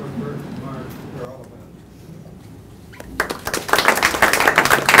of what Bert and Marge are all about.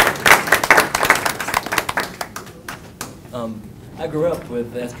 I grew up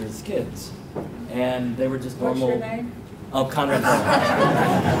with Esther's kids, and they were just normal. What's your name? Oh, Conrad.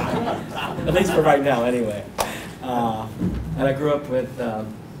 At least for right now, anyway. And I grew up with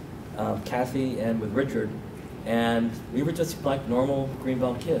Kathy and with Richard, and we were just like normal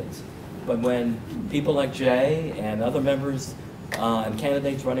Greenbelt kids. But when people like Jay and other members and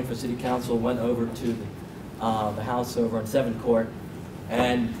candidates running for city council went over to the house over on 7th Court,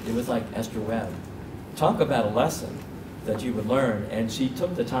 and it was like Esther Webb. Talk about a lesson that you would learn. And she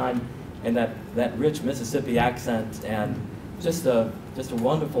took the time in that rich Mississippi accent, and just a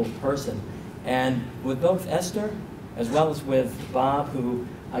wonderful person. And with both Esther as well as with Bob, who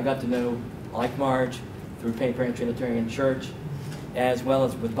I got to know, like Marge, through Paint Branch Unitarian Church, as well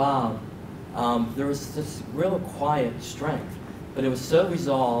as with Bob, there was this real quiet strength but it was so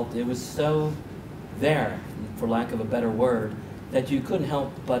resolved, it was so there, for lack of a better word, that you couldn't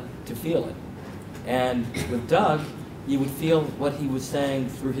help but to feel it. And with Doug, you would feel what he was saying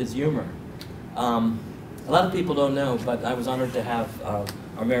through his humor. A lot of people don't know, but I was honored to have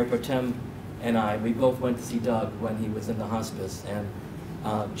our Mayor Pro Tem and we both went to see Doug when he was in the hospice, and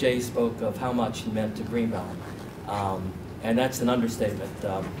Jay spoke of how much he meant to Greenbelt. And that's an understatement.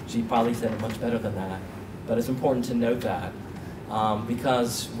 She probably said it much better than that, but it's important to note that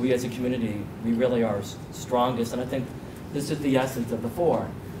because we as a community, we really are strongest, and I think this is the essence of the four.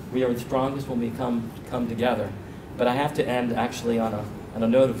 We are the strongest when we come together. But I have to end actually on a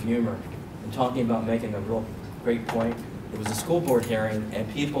note of humor and talking about making a real great point. It was a school board hearing, and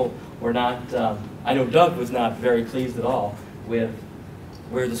people were not, I know Doug was not very pleased at all with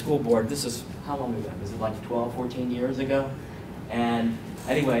where the school board, this is, how long ago? Was it like 12, 14 years ago? And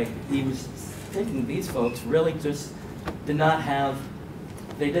anyway, he was thinking these folks really just did not have,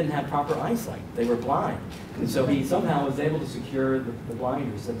 they didn't have proper eyesight. They were blind. And so he somehow was able to secure the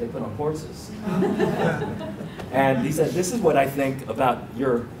blinders that they put on horses. And he said, this is what I think about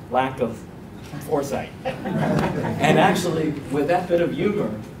your lack of foresight. And actually, with that bit of humor,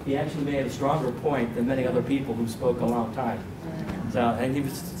 he actually made a stronger point than many other people who spoke a long time. So, and he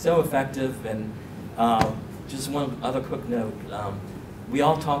was so effective. And just one other quick note. We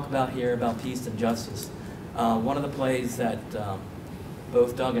all talk about here about peace and justice. One of the plays that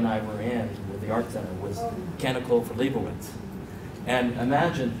both Doug and I were in with the Art Center was Canticle for Leibowitz. And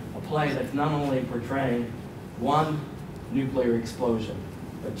imagine a play that's not only portraying one nuclear explosion,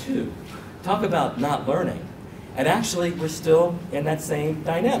 but two. Talk about not learning. And actually, we're still in that same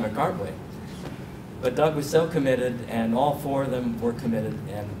dynamic, aren't we? But Doug was so committed, and all four of them were committed,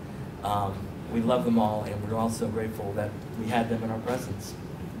 and we love them all, and we're all so grateful that we had them in our presence.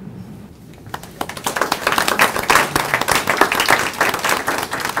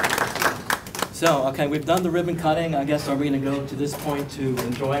 So, okay, we've done the ribbon cutting. I guess are we going to go to this point to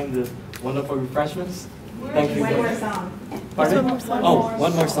enjoying the wonderful refreshments? Thank you. One more song. Pardon? One more song. Oh,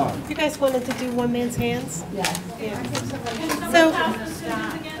 one more song. You guys wanted to do One Man's Hands? Yes. Yeah. So,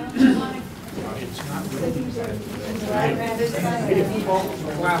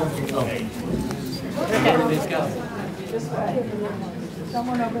 Let's go.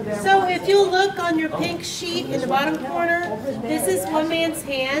 Someone over there. So if you look on your pink sheet in the bottom corner, this is One Man's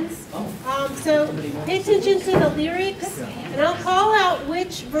Hands. So pay attention to the lyrics, and I'll call out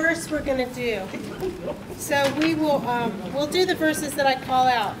which verse we're going to do. So we will we'll do the verses that I call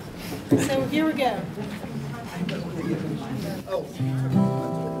out. So here we go.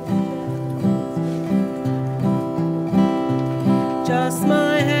 Just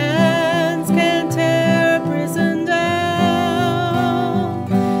my hands can tear a prison down.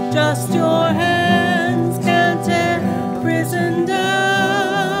 Just your hands can tear prison down.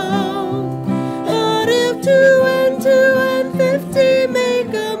 But if 2 and 2 and 50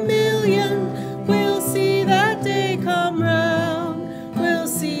 make a million, we'll see that day come round. We'll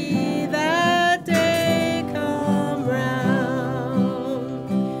see that day come round.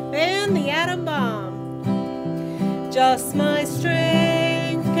 And the atom bomb. Just my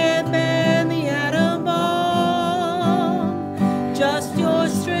strength can't bend the atom bomb. Just your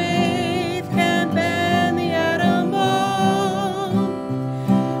strength can bend the atom bomb.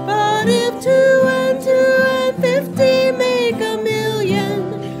 But if 2 and 2 and 50 make a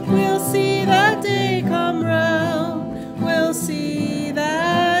million, we'll see that day come round. We'll see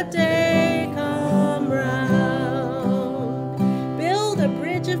that day come round. Build a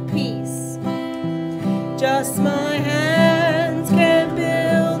bridge of peace. Just my hands can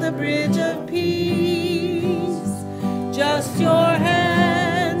build a bridge of peace. Just your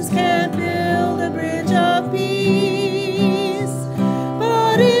hands can build a bridge of peace.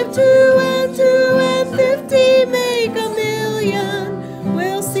 But if 2 and 2 and 50 make a million,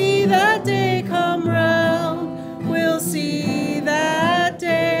 we'll see that day come round. We'll see that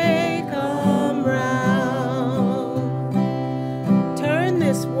day come round. Turn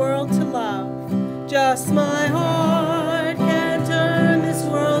this world to love. Just my heart can turn this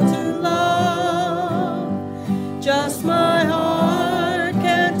world to love. Just my heart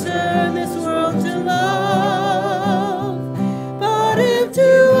can turn this world to love. But if 2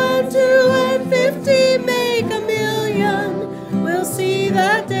 and 2 and 50 make a million, we'll see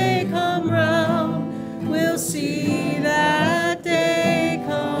that day come round. We'll see that day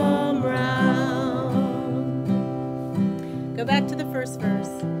come round. Go back to the first verse.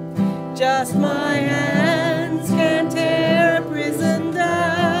 Just my hands can tear a prison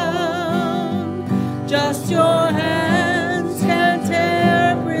down. Just your hands can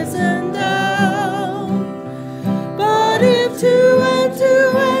tear a prison down. But if 2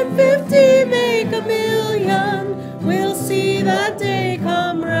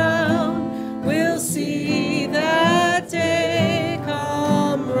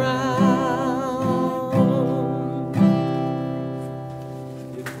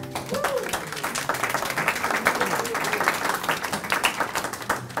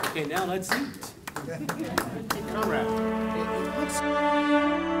 let's see.